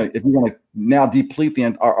you're gonna now deplete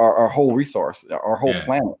our whole resource, our whole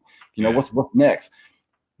planet, you know, what's next?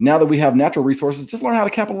 Now that we have natural resources, just learn how to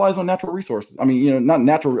capitalize on natural resources. I mean, you know, not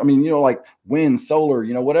natural. I mean, you know, like wind, solar,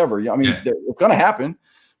 you know, whatever. I mean, it's gonna happen.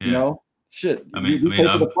 You know, shit. I mean, you take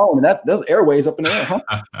to the phone, and those airways up in the air, huh?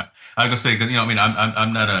 I was gonna say, you know, I mean,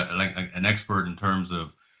 I'm not an expert in terms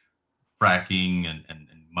of fracking and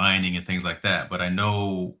mining and things like that, but I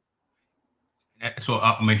know. So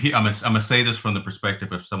I'm gonna say this from the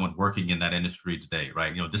perspective of someone working in that industry today,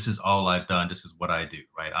 right? You know, this is all I've done. This is what I do,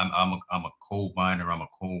 right? I'm a coal miner. I'm a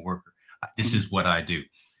coal worker. This is what I do.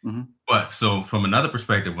 But so from another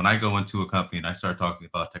perspective, when I go into a company and I start talking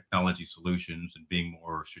about technology solutions and being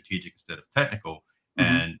more strategic instead of technical,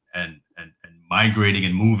 and migrating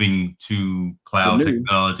and moving to cloud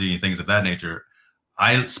technology and things of that nature,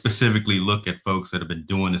 I specifically look at folks that have been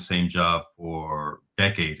doing the same job for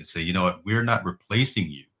decades and say, you know what, we're not replacing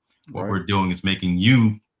you. What we're doing is making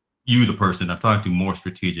you the person I'm talking to more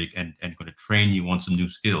strategic and going to train you on some new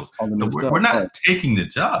skills. So we're not taking the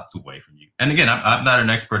jobs away from you. And again, I'm not an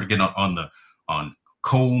expert again on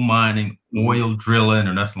coal mining, oil drilling,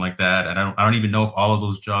 or nothing like that. And I don't even know if all of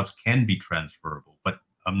those jobs can be transferable, but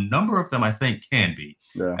a number of them I think can be.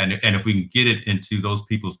 And if we can get it into those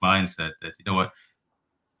people's mindset that, you know what,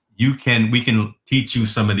 we can teach you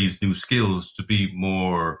some of these new skills to be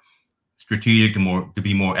more strategic and to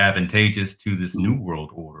be more advantageous to this new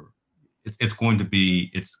world order. It's going to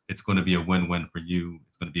be a win-win for you.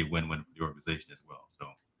 It's going to be a win-win for the organization as well.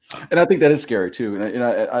 So, and I think that is scary too. And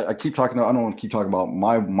I keep talking. I don't want to keep talking about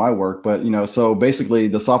my work, but you know, so basically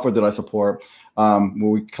the software that I support, where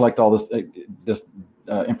we collect all this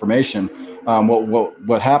information.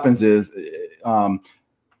 What happens is,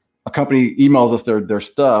 a company emails us their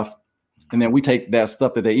stuff, and then we take that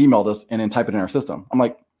stuff that they emailed us and then type it in our system. I'm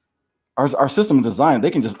like, our system is designed;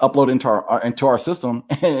 they can just upload into our system,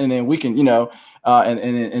 and then we can, you know,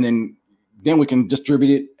 and then we can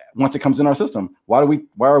distribute it once it comes in our system. Why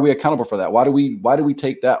are we accountable for that? Why do we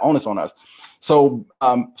take that onus on us? So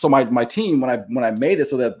my team, when I made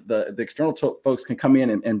it so that the external folks can come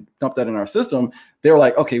in and dump that in our system, they were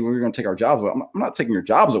like, okay, we're going to take our jobs away. I'm not taking your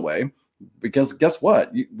jobs away. Because guess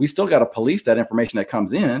what? We still got to police that information that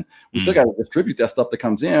comes in. We still got to distribute that stuff that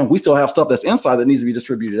comes in. We still have stuff that's inside that needs to be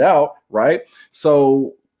distributed out, right?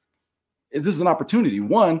 So this is an opportunity.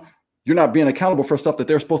 One, you're not being accountable for stuff that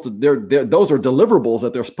they're supposed to. Those are deliverables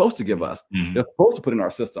that they're supposed to give us. They're supposed to put in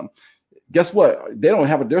our system. Guess what? They don't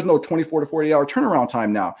have it. There's no 24 to 48 hour turnaround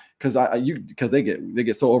time now because they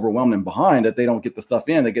get so overwhelmed and behind that they don't get the stuff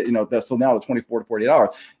in. They get, you know, so now the 24 to 48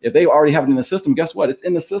 hours. If they already have it in the system, guess what? It's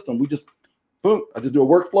in the system. We just boom. I just do a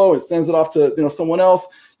workflow. It sends it off to, you know, someone else,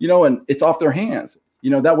 you know, and it's off their hands.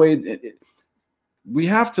 You know, that way we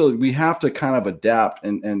have to kind of adapt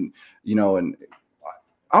and you know, and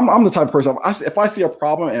I'm the type of person. If I see a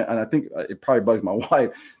problem, and I think it probably bugs my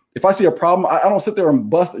wife. If I see a problem, I don't sit there and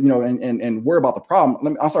bust, you know, and worry about the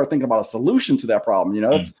problem. I'll start thinking about a solution to that problem. You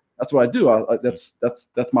know, that's what I do.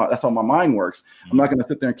 That's how my mind works. I'm not going to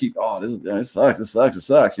sit there and keep, this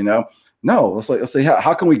sucks. You know, no. Let's say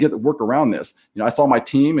how can we work around this? You know, I saw my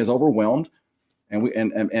team is overwhelmed, and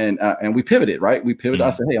we pivoted. Right, we pivoted. I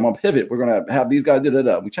said, hey, I'm gonna pivot. We're gonna have these guys.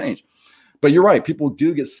 We changed. But you're right. People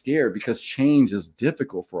do get scared because change is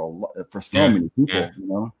difficult for so many people. You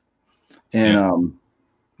know. And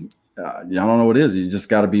I don't know what it is. You just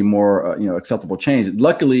got to be more, acceptable change.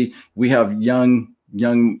 Luckily, we have young,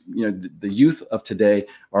 the youth of today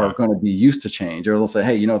are going to be used to change, or they'll say,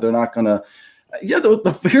 hey, they're not going to. Yeah,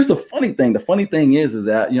 here's the funny thing. The funny thing is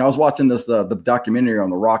that I was watching this the documentary on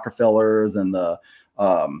the Rockefellers and the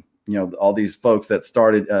all these folks that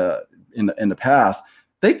started in the past.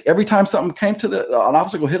 They every time something came to an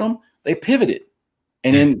obstacle hit them, they pivoted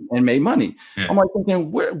and made money. Yeah. I'm like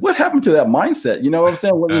thinking, what happened to that mindset? You know what I'm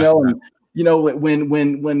saying? When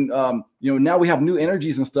now we have new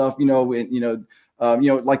energies and stuff.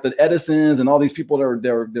 Like the Edisons and all these people that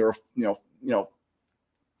are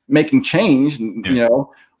making change.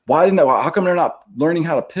 Why how come they're not learning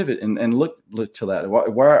how to pivot and look to that?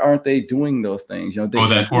 Why aren't they doing those things? Or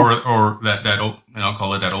that old, I'll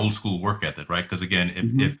call it that old school work ethic, right? Because again,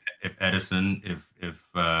 if Edison, if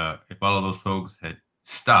all of those folks had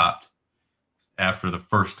stopped after the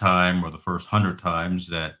first time or the first 100 times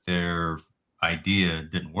that their idea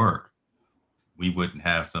didn't work, we wouldn't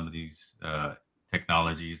have some of these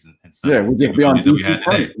technologies and some we'd just be on that we had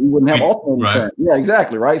today. We wouldn't have alternating current. Yeah,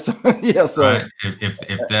 exactly, right. So right.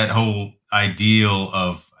 If that whole ideal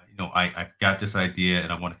of I've got this idea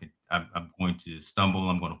and I'm going to stumble,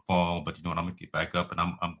 I'm going to fall, but I'm going to get back up and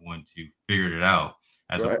I'm going to figure it out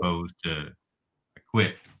as opposed to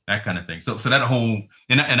quit, that kind of thing. So that whole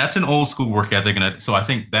and that's an old school work ethic, and so I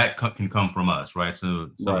think that can come from us, right? So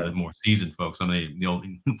some of the more seasoned folks, some of the old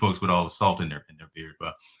folks with all the salt in their beard,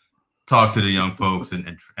 but talk to the young folks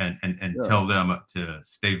and tell them to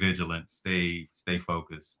stay vigilant, stay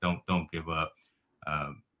focused, don't give up.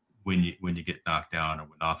 When you get knocked down or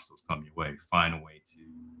when obstacles come your way, find a way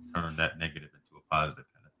to turn that negative into a positive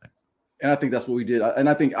kind of thing. And I think that's what we did. And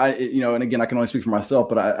I think and again, I can only speak for myself,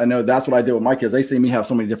 but I know that's what I did with my kids. They see me have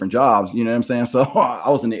so many different jobs, you know what I'm saying? So I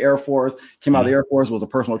was in the Air Force, came out of the Air Force, was a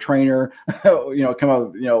personal trainer,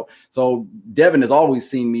 so Devin has always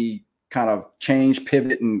seen me kind of change,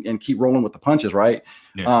 pivot, and keep rolling with the punches, right?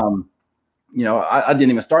 Yeah. I didn't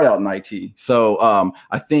even start out in IT. So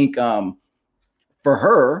I think for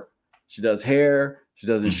her, she does hair, she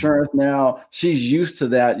does insurance now. She's used to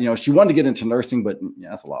that. She wanted to get into nursing, but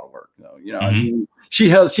that's a lot of work. She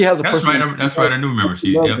has a that's right. That's right. I do remember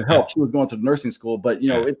she help. She was going to nursing school, but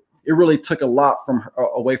it really took a lot from her,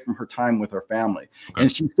 away from her time with her family. Okay.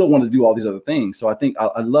 And she still wanted to do all these other things. So I think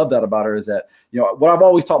I love that about her is that, what I've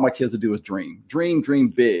always taught my kids to do is dream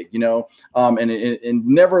big, and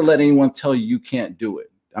never let anyone tell you can't do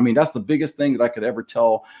it. I mean, that's the biggest thing that I could ever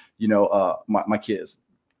tell, my kids.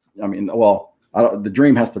 I mean, the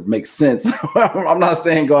dream has to make sense. I'm not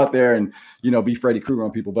saying go out there and, be Freddy Krueger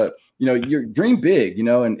on people, but, you dream big,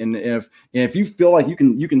 and if you feel like you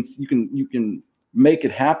can make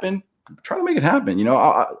it happen, try to make it happen.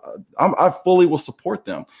 I fully will support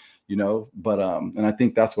them, but and I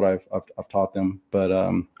think that's what I've taught them. But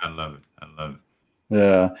I love it.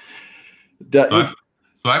 Yeah.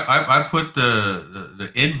 So I put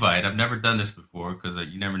the invite. I've never done this before because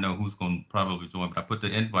you never know who's going to probably join. But I put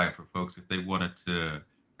the invite for folks if they wanted to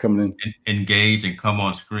come in, engage and come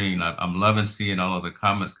on screen. I'm loving seeing all of the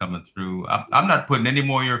comments coming through. I'm not putting any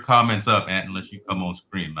more of your comments up, Ant, unless you come on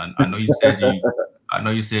screen. I know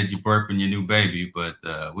you said you burping your new baby, but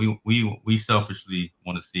we selfishly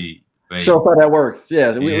want to see the baby. Show us how that works.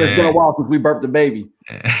 Yeah, it's been a while since we burped the baby.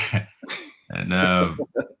 And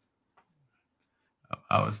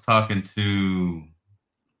I was talking to.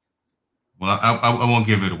 Well, I won't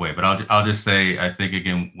give it away, but I'll just say I think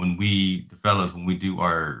again when we do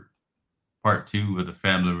our part 2 of the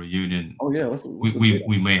family reunion. Oh yeah,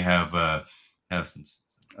 we may have some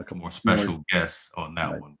more special guests on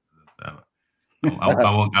that one. I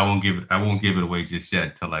won't give it away just yet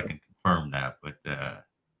until I can confirm that. But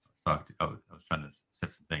I was trying to set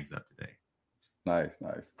some things up today. Nice.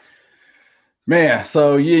 Man,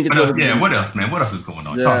 so you didn't get what else, man? What else is going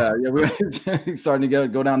on? We're starting to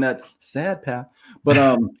go down that sad path. But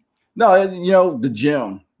no, the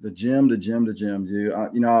gym, dude.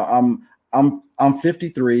 I'm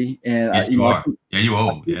 53, and yes, you are. You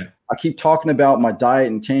old. I keep talking about my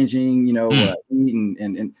diet and changing, what I eat,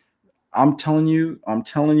 and I'm telling you,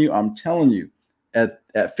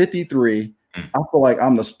 at 53, I feel like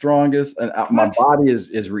I'm the strongest, and my body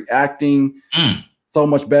is reacting. So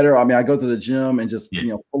much better. I mean, I go to the gym and just,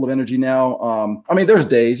 full of energy now. I mean, there's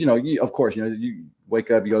days, of course, you wake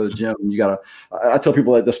up, you go to the gym, and I tell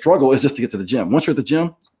people that the struggle is just to get to the gym. Once you're at the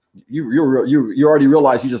gym, you already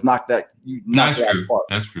realize you just knocked that. That's true.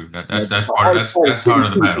 That's true. That's part of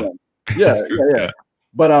the battle. Yeah.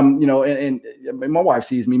 But and my wife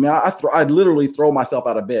sees me, man. I literally throw myself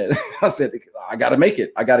out of bed. I said, I got to make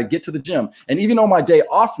it. I got to get to the gym. And even on my day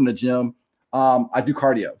off from the gym, I do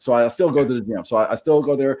cardio. So I still go to the gym. So I still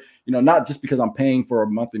go there, not just because I'm paying for a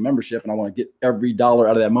monthly membership and I want to get every dollar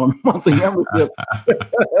out of that monthly membership.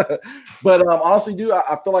 But honestly, dude,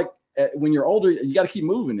 I feel like when you're older, you got to keep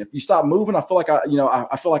moving. If you stop moving, I feel like I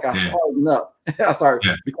feel like I harden up. I start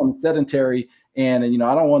becoming sedentary. And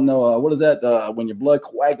I don't want to know what is that when your blood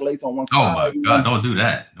coagulates on one side. Oh my God! Don't do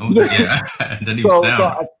that. That doesn't even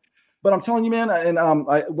sound. But I'm telling you, man, and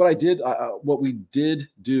what we did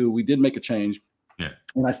make a change. Yeah.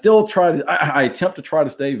 And I still I attempt to try to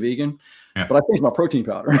stay vegan, but I changed my protein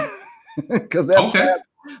powder because the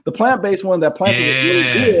plant-based one, that plant is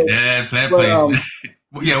really good. Yeah, plant-based.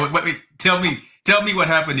 Wait, tell me what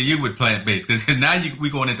happened to you with plant-based, because now we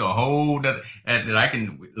going into a whole other, and I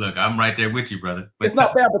can look. I'm right there with you, brother. But it's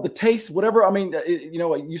not bad, but the taste, whatever. I mean,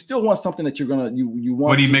 you still want something that you're gonna you want.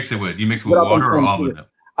 What do you mix it with? Do you mix it with water or almond milk?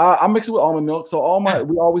 I mix it with almond milk. So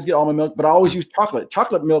we always get almond milk, but I always use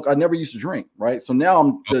chocolate milk. I never used to drink, right? So now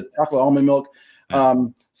I'm the chocolate almond milk. We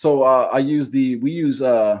use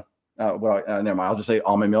never mind. I'll just say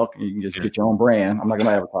almond milk. You can just get your own brand. I'm not going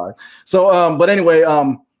to advertise. So, but anyway,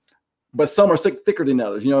 but some are thicker than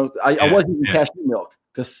others. I was using cashew milk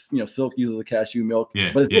because Silk uses a cashew milk,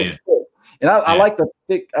 but it's really thick. And I like the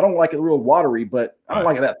thick. I don't like it real watery, but I don't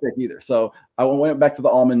like it that thick either. So I went back to the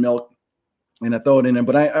almond milk. And I throw it in there,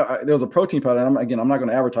 but there was a protein powder. And I'm not going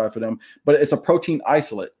to advertise for them, but it's a protein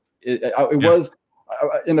isolate. It was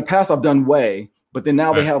in the past I've done whey, but then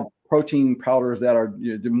now they have protein powders that are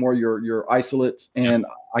more your isolates. And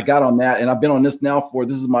I got on that, and I've been on this now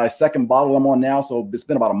this is my second bottle I'm on now, so it's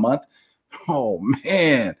been about a month. Oh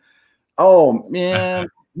man.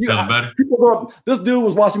 This dude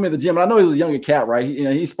was watching me at the gym. And I know he's a younger cat, right?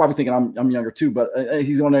 He's probably thinking I'm younger too, but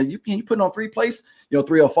he's on there. You putting on 3 plates,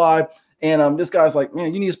 305. And this guy's like,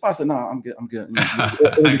 man, you need a spot. I said, no, I'm good. I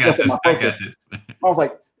got this. I was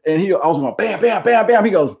like, I was going bam, bam, bam, bam.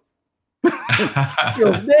 He goes, damn,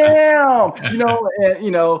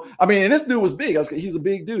 and this dude was big. He's a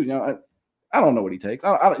big dude. I don't know what he takes.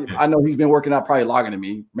 I know he's been working out probably longer than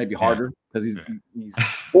me, maybe harder because he's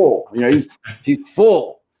full. He's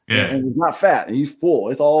full. Yeah. And he's not fat. And he's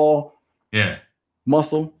full. It's all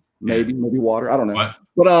muscle, maybe water. I don't know. What?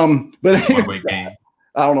 But weight gain.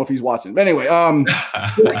 I don't know if he's watching, but anyway,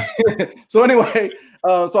 so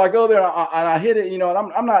I go there and I hit it, and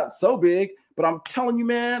I'm not so big, but I'm telling you,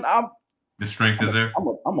 man, the strength is there.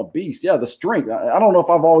 I'm a beast. Yeah. The strength. I don't know if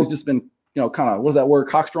I've always just been, kind of, what's that word?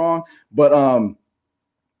 Cock strong, but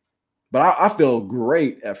I feel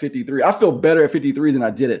great at 53. I feel better at 53 than I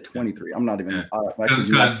did at 23. I'm not even,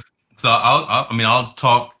 I'll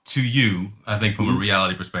talk to you, I think, from a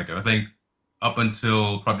reality perspective. I think up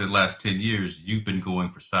until probably the last 10 years, you've been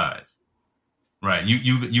going for size, right?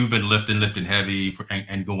 You've been lifting heavy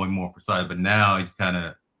and going more for size, but now it's kind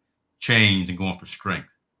of changed and going for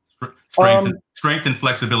strength and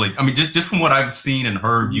flexibility. I mean, just from what I've seen and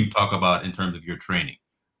heard you talk about in terms of your training,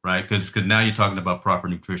 right? Because now you're talking about proper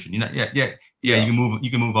nutrition. You can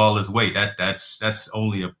move all this weight. That's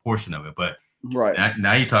only a portion of it, but right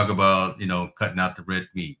now you talk about cutting out the red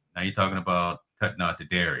meat. Now you're talking about cutting out the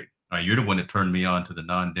dairy. You're the one that turned me on to the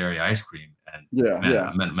non-dairy ice cream, and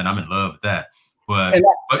I'm in love with that. But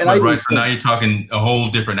so now you're talking a whole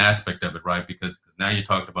different aspect of it, right? Because now you're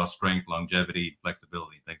talking about strength, longevity,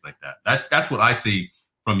 flexibility, things like that. That's what I see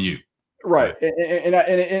from you. Right,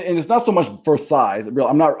 and it's not so much for size.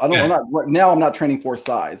 I'm not training for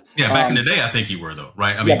size. Yeah, back in the day, I think you were though,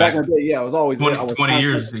 right? I mean, back in the day, I was always 20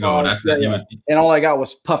 years ago. And all I got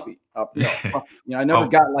was puffy. I never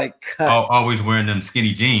got like cut. Always wearing them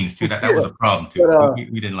skinny jeans too. That was a problem too. But,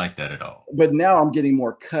 we didn't like that at all. But now I'm getting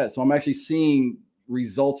more cut, so I'm actually seeing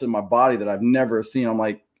results in my body that I've never seen. I'm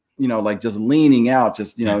like, like just leaning out,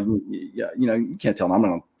 just you can't tell. I'm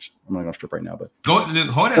not gonna strip right now, but hold on.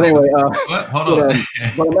 Anyway, hold on.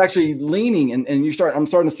 But I'm actually leaning, and I'm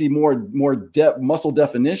starting to see more muscle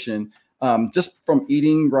definition, just from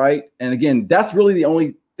eating right. And again, that's really the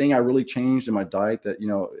only thing I really changed in my diet. That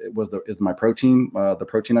is my protein, the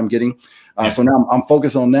protein I'm getting. So now I'm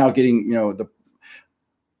focused on getting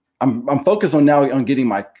I'm focused on getting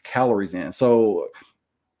my calories in. So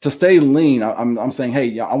to stay lean, I'm saying,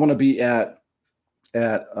 hey, I want to be at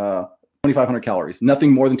 2,500 calories, nothing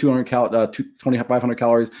more than 2,500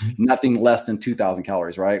 calories, nothing less than 2,000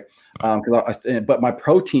 calories, right? But my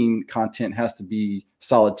protein content has to be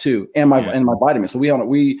solid too, and my vitamins. So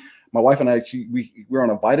my wife and I we're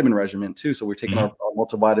on a vitamin regimen too. So we're taking our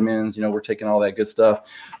multivitamins, we're taking all that good stuff.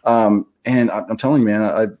 And I'm telling you,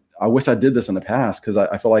 man, I wish I did this in the past, because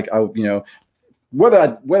I feel like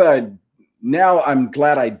now I'm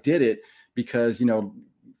glad I did it, because,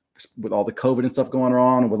 with all the COVID and stuff going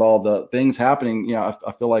on, and with all the things happening,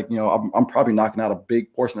 I feel like, I'm probably knocking out a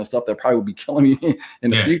big portion of stuff that probably would be killing me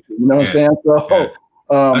in the future. You know what I'm saying?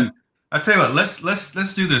 So, I tell you what,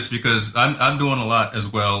 let's do this, because I'm doing a lot as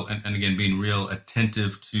well, and again, being real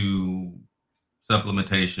attentive to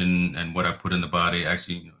supplementation and what I put in the body.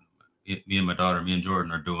 Actually, me and my daughter, me and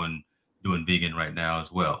Jordan, are doing vegan right now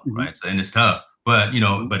as well, right? So, and it's tough, but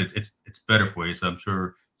but it's better for you. So I'm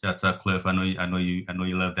sure. Shouts out Cliff. I know you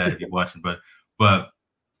love that if you're watching, but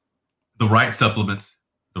the right supplements,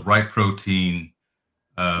 the right protein,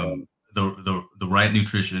 the right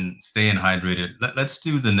nutrition, staying hydrated. Let's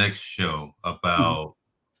do the next show about.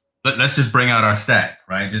 Let's just bring out our stack,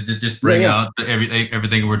 right? Just bring out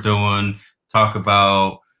everything we're doing. Talk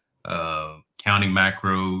about counting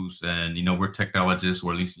macros, and we're technologists,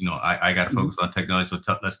 or at least I got to focus on technology. So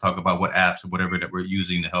let's talk about what apps or whatever that we're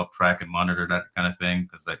using to help track and monitor that kind of thing,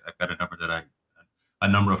 because I've got a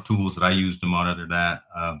number of tools that I use to monitor that.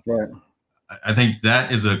 I think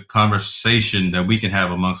that is a conversation that we can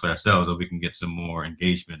have amongst ourselves, so we can get some more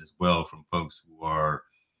engagement as well from folks who are,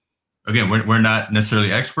 again, we're not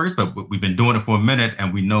necessarily experts, but we've been doing it for a minute,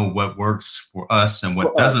 and we know what works for us and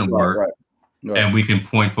what doesn't work. Right. And we can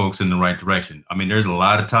point folks in the right direction. I mean, there's a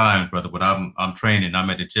lot of times, brother, when I'm training, I'm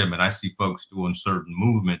at the gym, and I see folks doing certain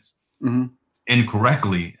movements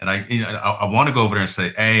incorrectly, and I want to go over there and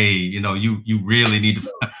say, hey, you really need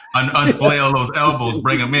to unflail those elbows,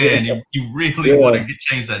 bring them in. You really want to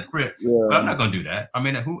change that grip. But I'm not going to do that. I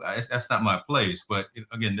mean, that's not my place. But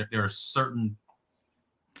again, there are certain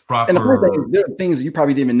proper. And the first thing is, there are things you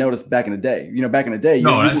probably didn't even notice back in the day. Back in the day,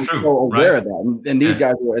 that's true. So aware of that. And these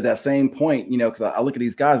guys were at that same point, because I look at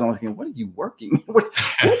these guys, and I'm thinking, what are you working? what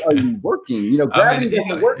are you working? Gravity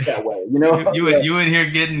doesn't work that way. You in here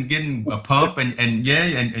getting a pump, and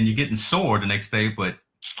you're getting sore the next day, but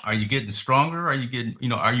are you getting stronger? Are you getting,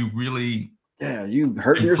 are you really? Yeah, you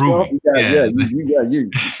hurting yourself.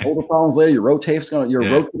 You shoulder problems later. Your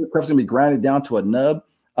rotator cuff's gonna be grinded down to a nub.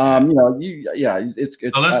 It's.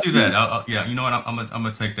 So let's do that. You know what? I'm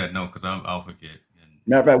gonna take that note, because I'll forget.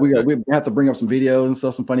 Matter of fact, we have to bring up some videos and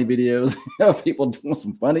stuff, some funny videos, people doing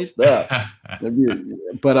some funny stuff.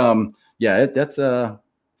 But that's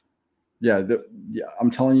I'm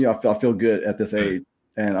telling you, I feel good at this age,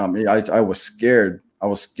 and I was scared. I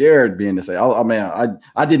was scared being this age. I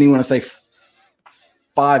didn't even want to say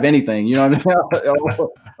 5 anything. You know what I mean?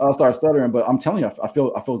 I'll start stuttering, but I'm telling you, I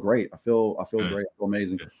feel great. I feel great. I feel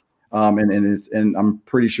amazing. And I'm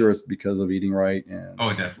pretty sure it's because of eating right. And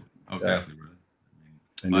definitely. Definitely,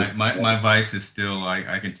 brother. My vice is still,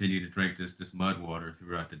 I continue to drink this mud water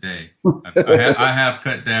throughout the day. I have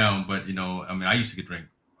cut down, but I used to drink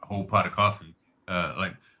a whole pot of coffee.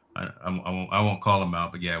 I won't call him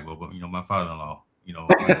out, but my father-in-law.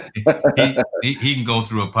 He can go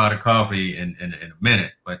through a pot of coffee in a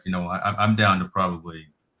minute, but I'm down to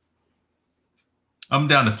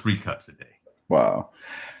 3 cups a day. Wow.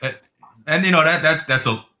 And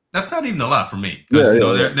that's not even a lot for me, because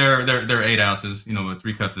they're 8 ounces,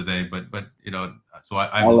 3 cups a day, but so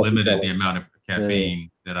I've limited the amount of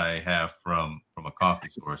caffeine that I have from a coffee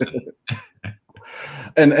source.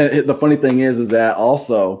 And the funny thing is that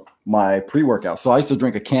also my pre-workout. So I used to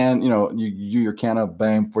drink a can, your can of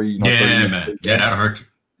BAM for you. Man. Yeah, that'll hurt you.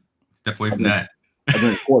 Step away from that. I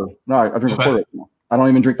drink a quarter. No, I drink a quarter. I don't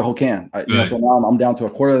even drink the whole can. So now I'm down to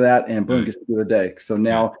a quarter of that, and boom, gets through the day. So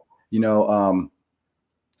now, I don't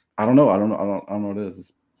know. I don't know what it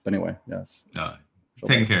is. But anyway, yes. No,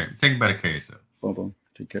 taking better care of yourself. Boom.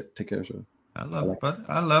 Take care of yourself. I love it, brother.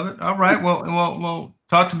 I love it. All right. Well,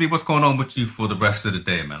 talk to me. What's going on with you for the rest of the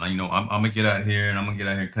day, man? I'm gonna get out here,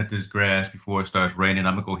 and cut this grass before it starts raining.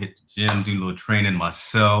 I'm gonna go hit the gym, do a little training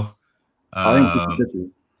myself.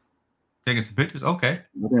 Taking some pictures. Okay.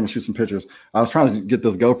 I'm gonna shoot some pictures. I was trying to get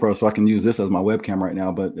this GoPro so I can use this as my webcam right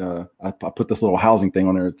now, but I put this little housing thing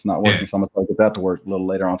on there. It's not working, so I'm gonna try to get that to work a little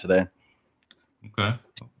later on today. Okay.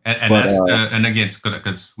 And again,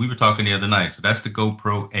 because we were talking the other night, so that's the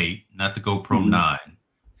GoPro 8, not the GoPro 9,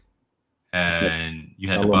 and you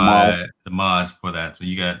had to buy the mods for that.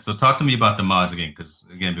 So talk to me about the mods again, because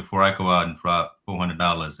again, before I go out and drop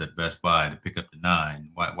 $400 at Best Buy to pick up the 9,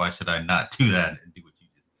 why should I not do that and do what you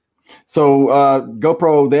just did? So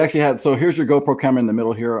GoPro, they actually had. So here's your GoPro camera in the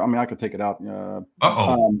middle here. I mean, I could take it out.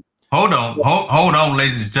 Hold on,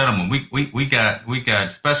 ladies and gentlemen. We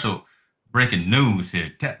got special breaking news here.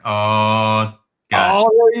 That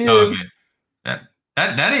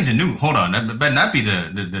That ain't the new. Hold on, that better not be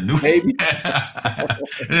the new. Maybe.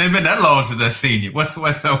 It ain't been that long since I seen you. What's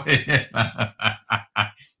up?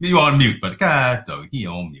 You on mute, but God, though, he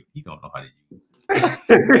on mute. He don't know how to use.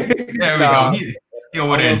 There we go. He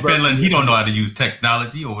over there in Finland. He don't know how to use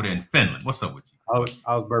technology over there in Finland. What's up with you?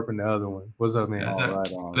 I was burping the other one. What's up, man?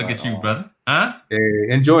 Look at you, brother. Huh? Hey,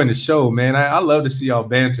 enjoying the show, man. I love to see y'all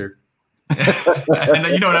banter. And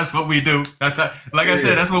you know that's what we do. That's how, like I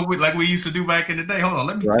said, that's what we used to do back in the day. Hold on,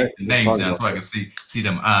 let me take the names down so I can see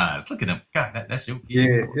them eyes. Look at them. God, that's your kid.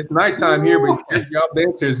 Yeah, it's nighttime here, but y'all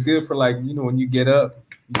banter is good for when you get up,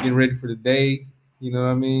 you getting ready for the day. You know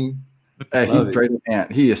what I mean? Hey, he's straight up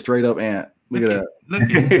ant. He is straight up ant. Look at that. Look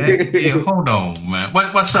at that. Yeah, hold on, man.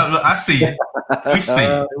 What's up? Look, I see it. You see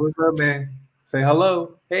it. What's up, man? Say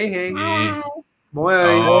hello. Hey. Yeah.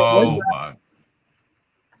 Oh, my.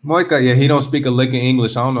 Moika, yeah, he don't speak a lick of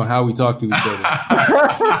English. I don't know how we talk to each other.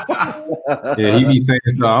 Yeah, he be saying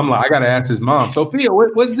stuff. I'm like, I gotta ask his mom. Sophia,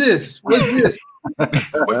 what's this? What's this?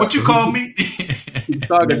 What you call me? He's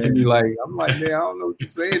talking to me I'm like, man, I don't know what you're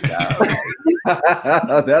saying now.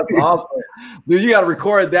 That's awesome, dude. You gotta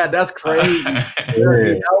record that. That's crazy. Yeah.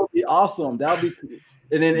 That would be awesome. That would be.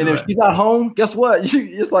 And then, if she's not home, guess what?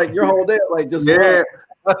 It's like your whole day, just yeah.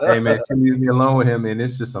 Hey man, she leaves me alone with him, and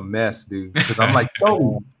it's just a mess, dude. Because I'm like,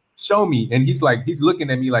 show me, and he's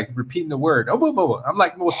looking at me repeating the word. Oh, I'm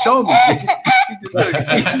like, well, show me.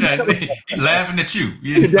 He's laughing at you.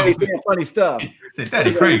 Daddy's saying funny stuff. Say,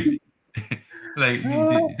 Daddy crazy.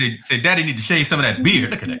 Say, Daddy need to shave some of that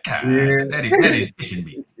beard. Look at that guy. Yeah. Daddy's itching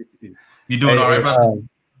me. You doing all right, brother?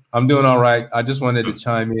 I'm doing all right. I just wanted to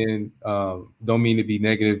chime in. Don't mean to be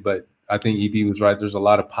negative, but I think EB was right. There's a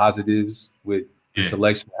lot of positives with this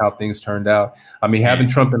election, how things turned out. I mean, having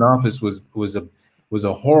Trump in office was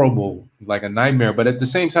a horrible, a nightmare. But at the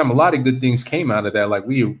same time, a lot of good things came out of that.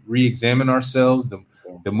 We re-examined ourselves.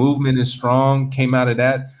 The movement is strong. Came out of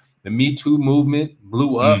that. The Me Too movement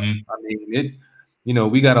blew up. I mean,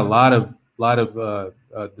 we got a lot of the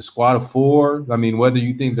Squad of Four. I mean, whether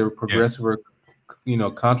you think they're progressive or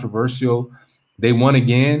controversial, they won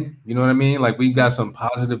again. You know what I mean? We got some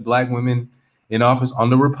positive Black women in office on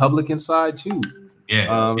the Republican side too.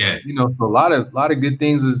 So a lot of good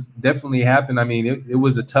things has definitely happened. I mean, it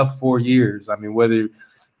was a tough 4 years. I mean, whether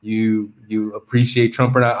you appreciate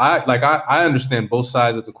Trump or not, I understand both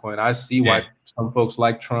sides of the coin. I see why some folks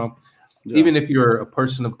like Trump. Even if you're a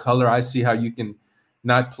person of color, I see how you can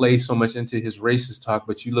not play so much into his racist talk,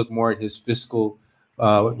 but you look more at his fiscal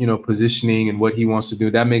positioning and what he wants to do.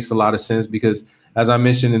 That makes a lot of sense because, as I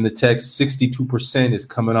mentioned in the text, 62% is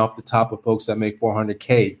coming off the top of folks that make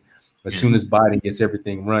 $400K as soon as Biden gets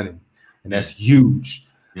everything running, and that's huge.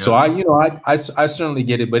 So I certainly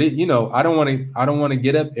get it, but I don't want to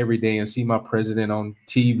get up every day and see my president on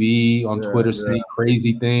TV, on Twitter saying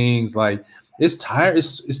crazy things. It's tired.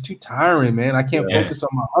 It's too tiring, man. I can't focus on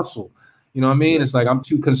my hustle. You know what I mean? It's I'm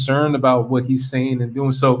too concerned about what he's saying and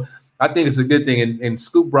doing. So I think it's a good thing. And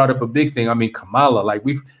Scoop brought up a big thing. I mean, Kamala,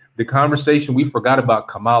 the conversation, we forgot about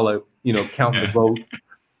Kamala, counting the vote.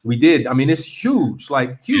 We did. I mean, it's huge,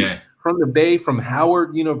 huge. From the Bay, from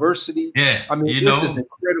Howard University. Yeah. I mean, it's just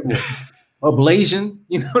incredible. Ablation,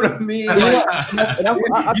 you know what I mean?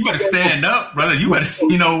 You better stand up, brother. You better,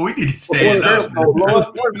 we need to stand up.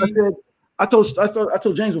 I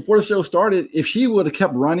told James before the show started, if she would have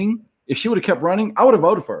kept running, I would have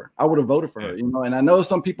voted for her. And I know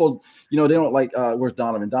some people, they don't like, where's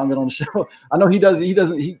Donovan? Donovan on the show. I know he doesn't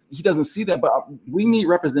see that, but we need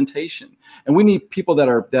representation, and we need people that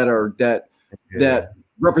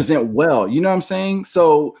represent well. You know what I'm saying?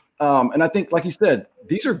 So, and I think, like you said,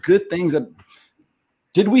 these are good things.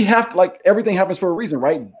 Did we have to, everything happens for a reason,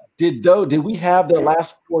 right? Did we have the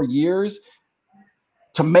last 4 years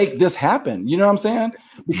to make this happen? You know what I'm saying?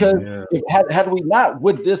 Because if had we not,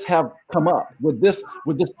 would this have come up? Would this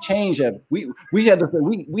change have we had to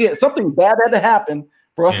say we had something bad had to happen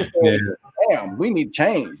for us to say, damn, we need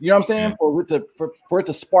change. You know what I'm saying? For it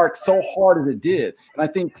to spark so hard as it did. And I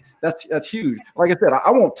think that's huge. Like I said,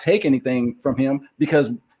 I won't take anything from him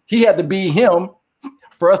because he had to be him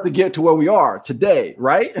for us to get to where we are today,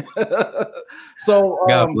 right? So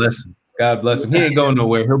God bless him. God bless him. He ain't going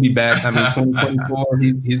nowhere. He'll be back. I mean, 2024.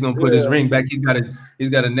 He's going to put his ring back. He's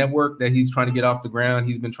got a network that he's trying to get off the ground.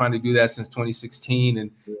 He's been trying to do that since 2016,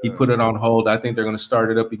 and he put it on hold. I think they're going to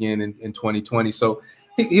start it up again in 2020. So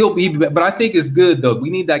he'll be back. But I think it's good though.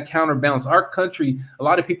 We need that counterbalance. Our country, a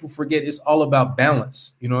lot of people forget it's all about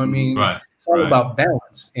balance. You know what I mean? Right. It's all about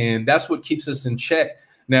balance, and that's what keeps us in check.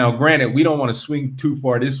 Now, granted, we don't want to swing too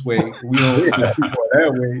far this way. We don't swing too far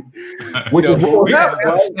that way.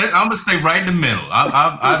 I'm gonna stay right in the middle.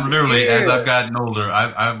 I've literally, as I've gotten older,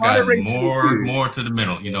 I've gotten more to the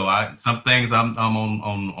middle. You know, some things I'm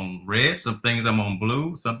on red, some things I'm on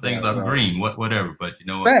blue, some things I'm green, whatever. But you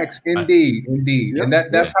know, facts, indeed, and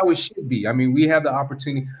that's how it should be. I mean, we have the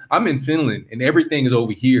opportunity. I'm in Finland, and everything is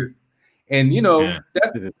over here. And, you know,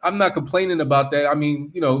 that I'm not complaining about that. I mean,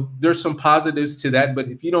 you know, there's some positives to that. But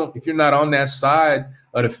if you're not on that side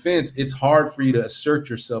of the fence, it's hard for you to assert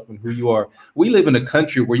yourself and who you are. We live in a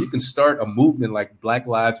country where you can start a movement like Black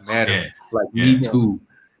Lives Matter, like Me Too.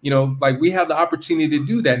 You know, like we have the opportunity to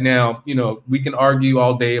do that now. You know, we can argue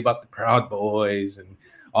all day about the Proud Boys and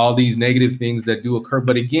all these negative things that do occur.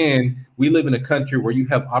 But again, we live in a country where you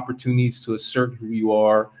have opportunities to assert who you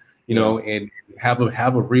are, you know, and have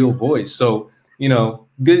a real voice. So, you know,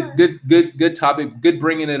 good topic, good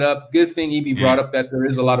bringing it up. Good thing EB brought up that there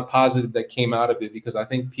is a lot of positive that came out of it, because I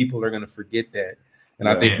think people are going to forget that. And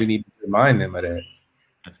I think we need to remind them of that.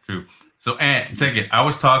 That's true. So, Ant, check it. I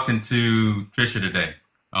was talking to Trisha today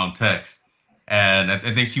on text, and I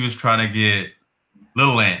think she was trying to get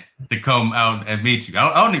Little Ant to come out and meet you.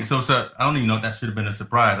 I don't even know if that should have been a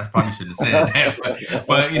surprise. I probably shouldn't have said that,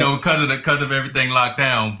 but you know, because of everything locked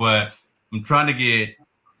down. But I'm trying to get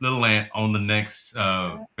Little Ant on the next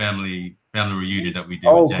family reunion that we do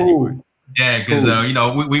in January. Cool. Yeah, because you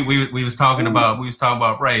know, we was talking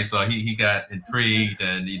about Ray, so he got intrigued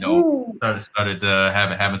and you know started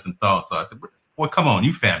having some thoughts. So I said, "Boy, come on,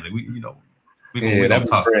 you family. We gonna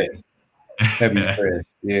talk to you." That'd be fresh.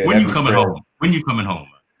 Yeah. When you coming home? When you coming home?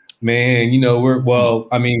 Man, you know,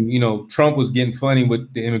 I mean, you know, Trump was getting funny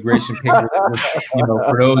with the immigration papers. You know,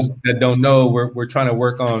 for those that don't know, we're trying to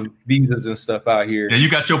work on visas and stuff out here. Yeah, you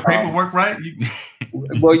got your paperwork right?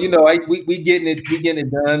 Well, you know, we getting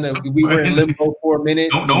it done. We were in limbo for a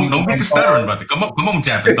minute. Don't get to stuttering, brother. Come on,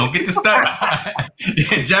 Japanese. Don't get to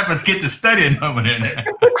stuttering. Japanese get to studying over there.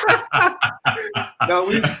 No,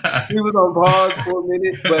 we was on pause for a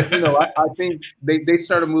minute, but you know, I think they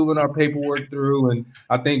started moving our paperwork through, and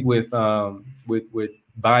I think with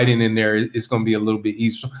Biden in there, it's going to be a little bit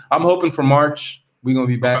easier. I'm hoping for March we're going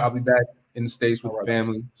to be back. Okay. I'll be back in the States with the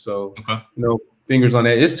family, so you know, fingers on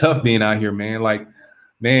that. It's tough being out here, man. Like,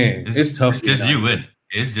 man, it's tough. It's just you, isn't it?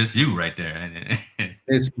 It's just you right there.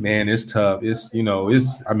 It's tough. It's you know,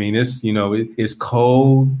 it's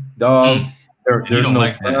cold, dog. There's no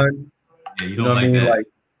sun. Yeah, you know what I mean? That.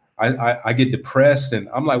 Like, I get depressed, and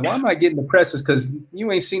I'm like, why am I getting depressed? It's because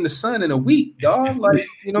you ain't seen the sun in a week, dog. Like,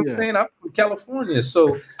 you know what I'm saying? I'm from California,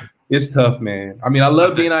 so it's tough, man. I mean, I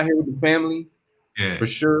love being out here with the family, for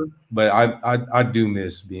sure. But I do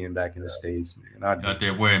miss being back in the States, man. Out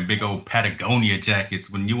there wearing big old Patagonia jackets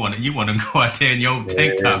when you want to go out there in your old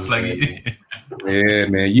tank tops, like. Yeah,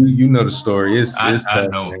 man. You know the story. It's tough. I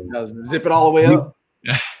know. Man. Zip it all the way up.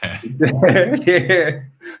 Yeah.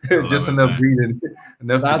 Just enough breathing.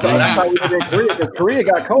 That's how we did in Korea, because Korea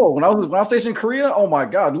got cold. When I was stationed in Korea, oh my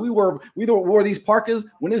God, we wore these parkas.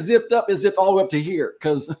 When it zipped up, it zipped all the way up to here,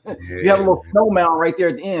 because you have a little snow mountain right there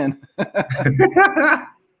at the end.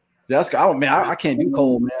 I can't do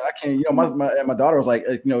cold, man. I can't. You know, my daughter was like,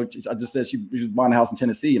 you know, I just said she was buying a house in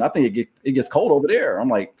Tennessee, and I think it gets cold over there. I'm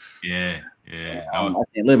like, yeah. I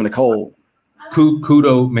can't live in the cold.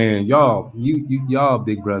 Kudo, man, y'all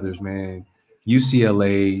big brothers, man.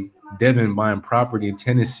 UCLA, Devin buying property in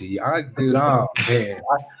Tennessee. I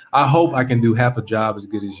hope I can do half a job as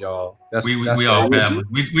good as y'all. We all family.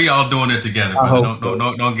 We all doing it together.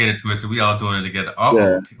 Don't get it twisted. We all doing it together.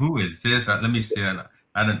 Who is this? Let me see.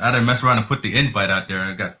 I didn't mess around and put the invite out there,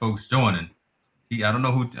 and I got folks joining. I don't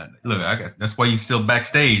know who. Look, I guess that's why you still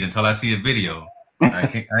backstage until I see a video. I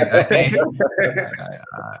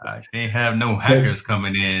can't have no hackers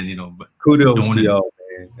coming in, you know. But kudos to y'all,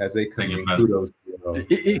 man. As they come in, kudos to y'all.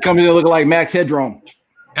 He comes in looking like Max Headroom.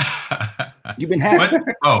 You've been hacked.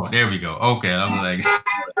 Oh, there we go. Okay, I'm like,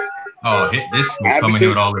 this coming here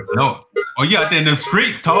with all this. No, you out there in them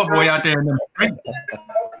streets, tall boy out there in them streets.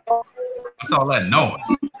 What's all that noise?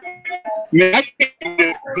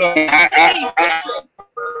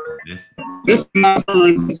 This is not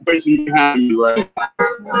the situation behind you, right?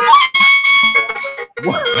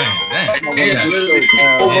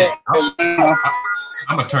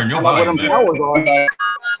 I'm gonna turn your volume down.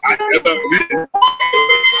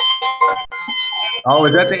 Oh,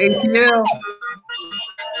 is that the ATL?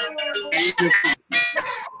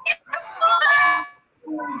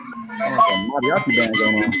 Mariachi band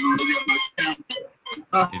going on.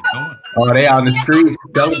 Oh, they out in the streets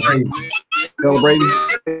celebrating.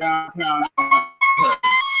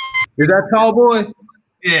 Is that tall boy?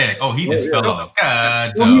 Yeah. Oh, he just fell off.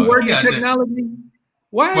 God, When you work he in got technology,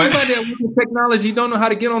 why What? anybody that works in technology don't know how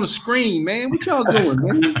to get on the screen, man? What y'all doing,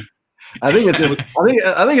 man? I think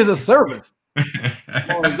it's a service.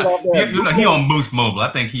 He on Boost Mobile. I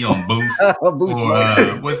think he on Boost. Boost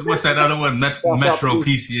Or what's that other one? Metro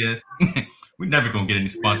PCS. We're never gonna get any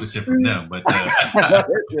sponsorship from them, but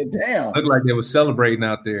damn, looked like they were celebrating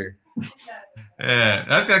out there. yeah,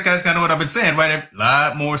 that's kind of what I've been saying, right? A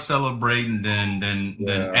lot more celebrating than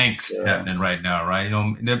angst happening right now, right? You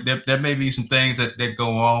know, there may be some things that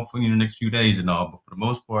go off in the next few days and all, but for the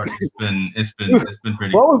most part, it's been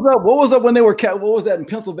pretty. What was up when they were? What was that in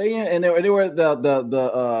Pennsylvania? And they were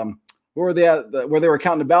the where were they at? Where they were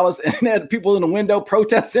counting the ballots and they had people in the window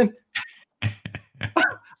protesting. I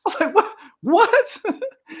was like, what?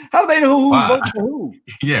 How do they know who's voting for who?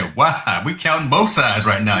 Yeah, why? We counting both sides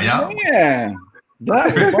right now, y'all. Man,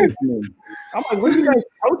 that's crazy. I'm like, what are you guys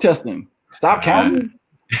protesting? Stop counting.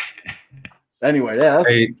 Anyway, yeah.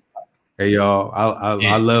 Hey, y'all.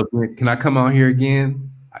 I love. Can I come on here again?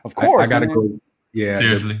 Of course. I gotta go. Yeah,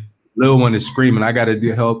 seriously. Little one is screaming. I gotta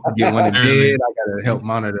help get one in bed. I gotta help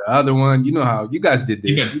monitor the other one. You know how you guys did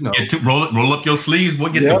this. You know, roll up your sleeves.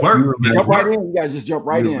 We'll get to work. Jump right in. You guys just jump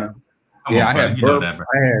right in. Yeah, I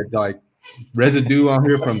had like residue on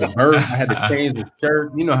here from the birth. I had to change the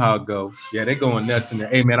shirt. You know how it go. Yeah, they going nuts in there.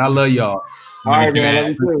 Hey man, I love y'all. All right, man.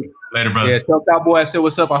 Love you too. Later, brother. Yeah, tell Cowboy I said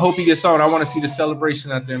what's up. I hope he gets on. I want to see the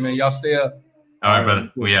celebration out there, man. Y'all stay up. All right,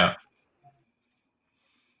 brother. We out.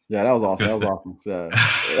 Yeah, that was awesome. That was awesome. So,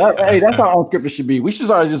 hey, that's how Unscripted should be. We should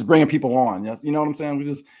start just bringing people on. You know what I'm saying? We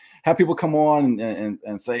just have people come on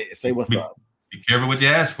and say what's up. Be careful what you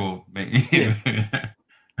ask for, man. Yeah.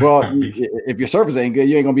 Well, if your service ain't good,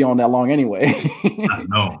 you ain't gonna be on that long anyway. I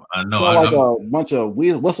know. Like a bunch of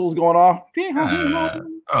whistles going off.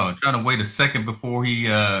 Trying to wait a second before he,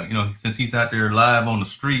 since he's out there live on the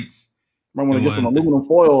streets. Might want to get some aluminum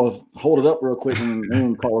foil, hold it up real quick,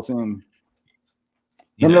 and call us in.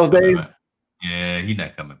 Remember those days? Yeah, he's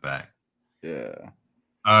not coming back. Yeah.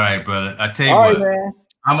 All right, brother. I tell you what, man.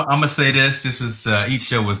 I'm gonna say this. This is each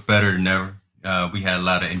show was better than ever. We had a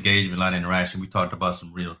lot of engagement, a lot of interaction. We talked about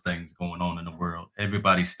some real things going on in the world.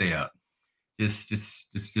 Everybody stay up.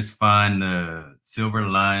 Just find the silver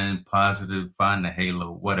lining, positive, find the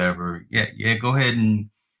halo, whatever. Yeah. Go ahead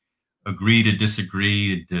and agree to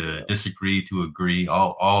disagree, to disagree to agree,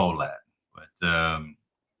 all that. But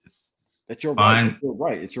that's your right. It's your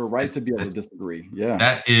right. It's your right to be able to disagree. Yeah.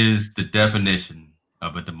 That is the definition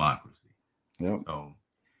of a democracy. Yep. So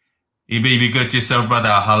you be good to yourself, brother.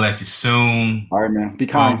 I'll holler at you soon. All right, man. Be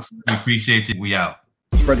kind. We appreciate you. We out.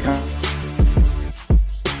 Spread the kind.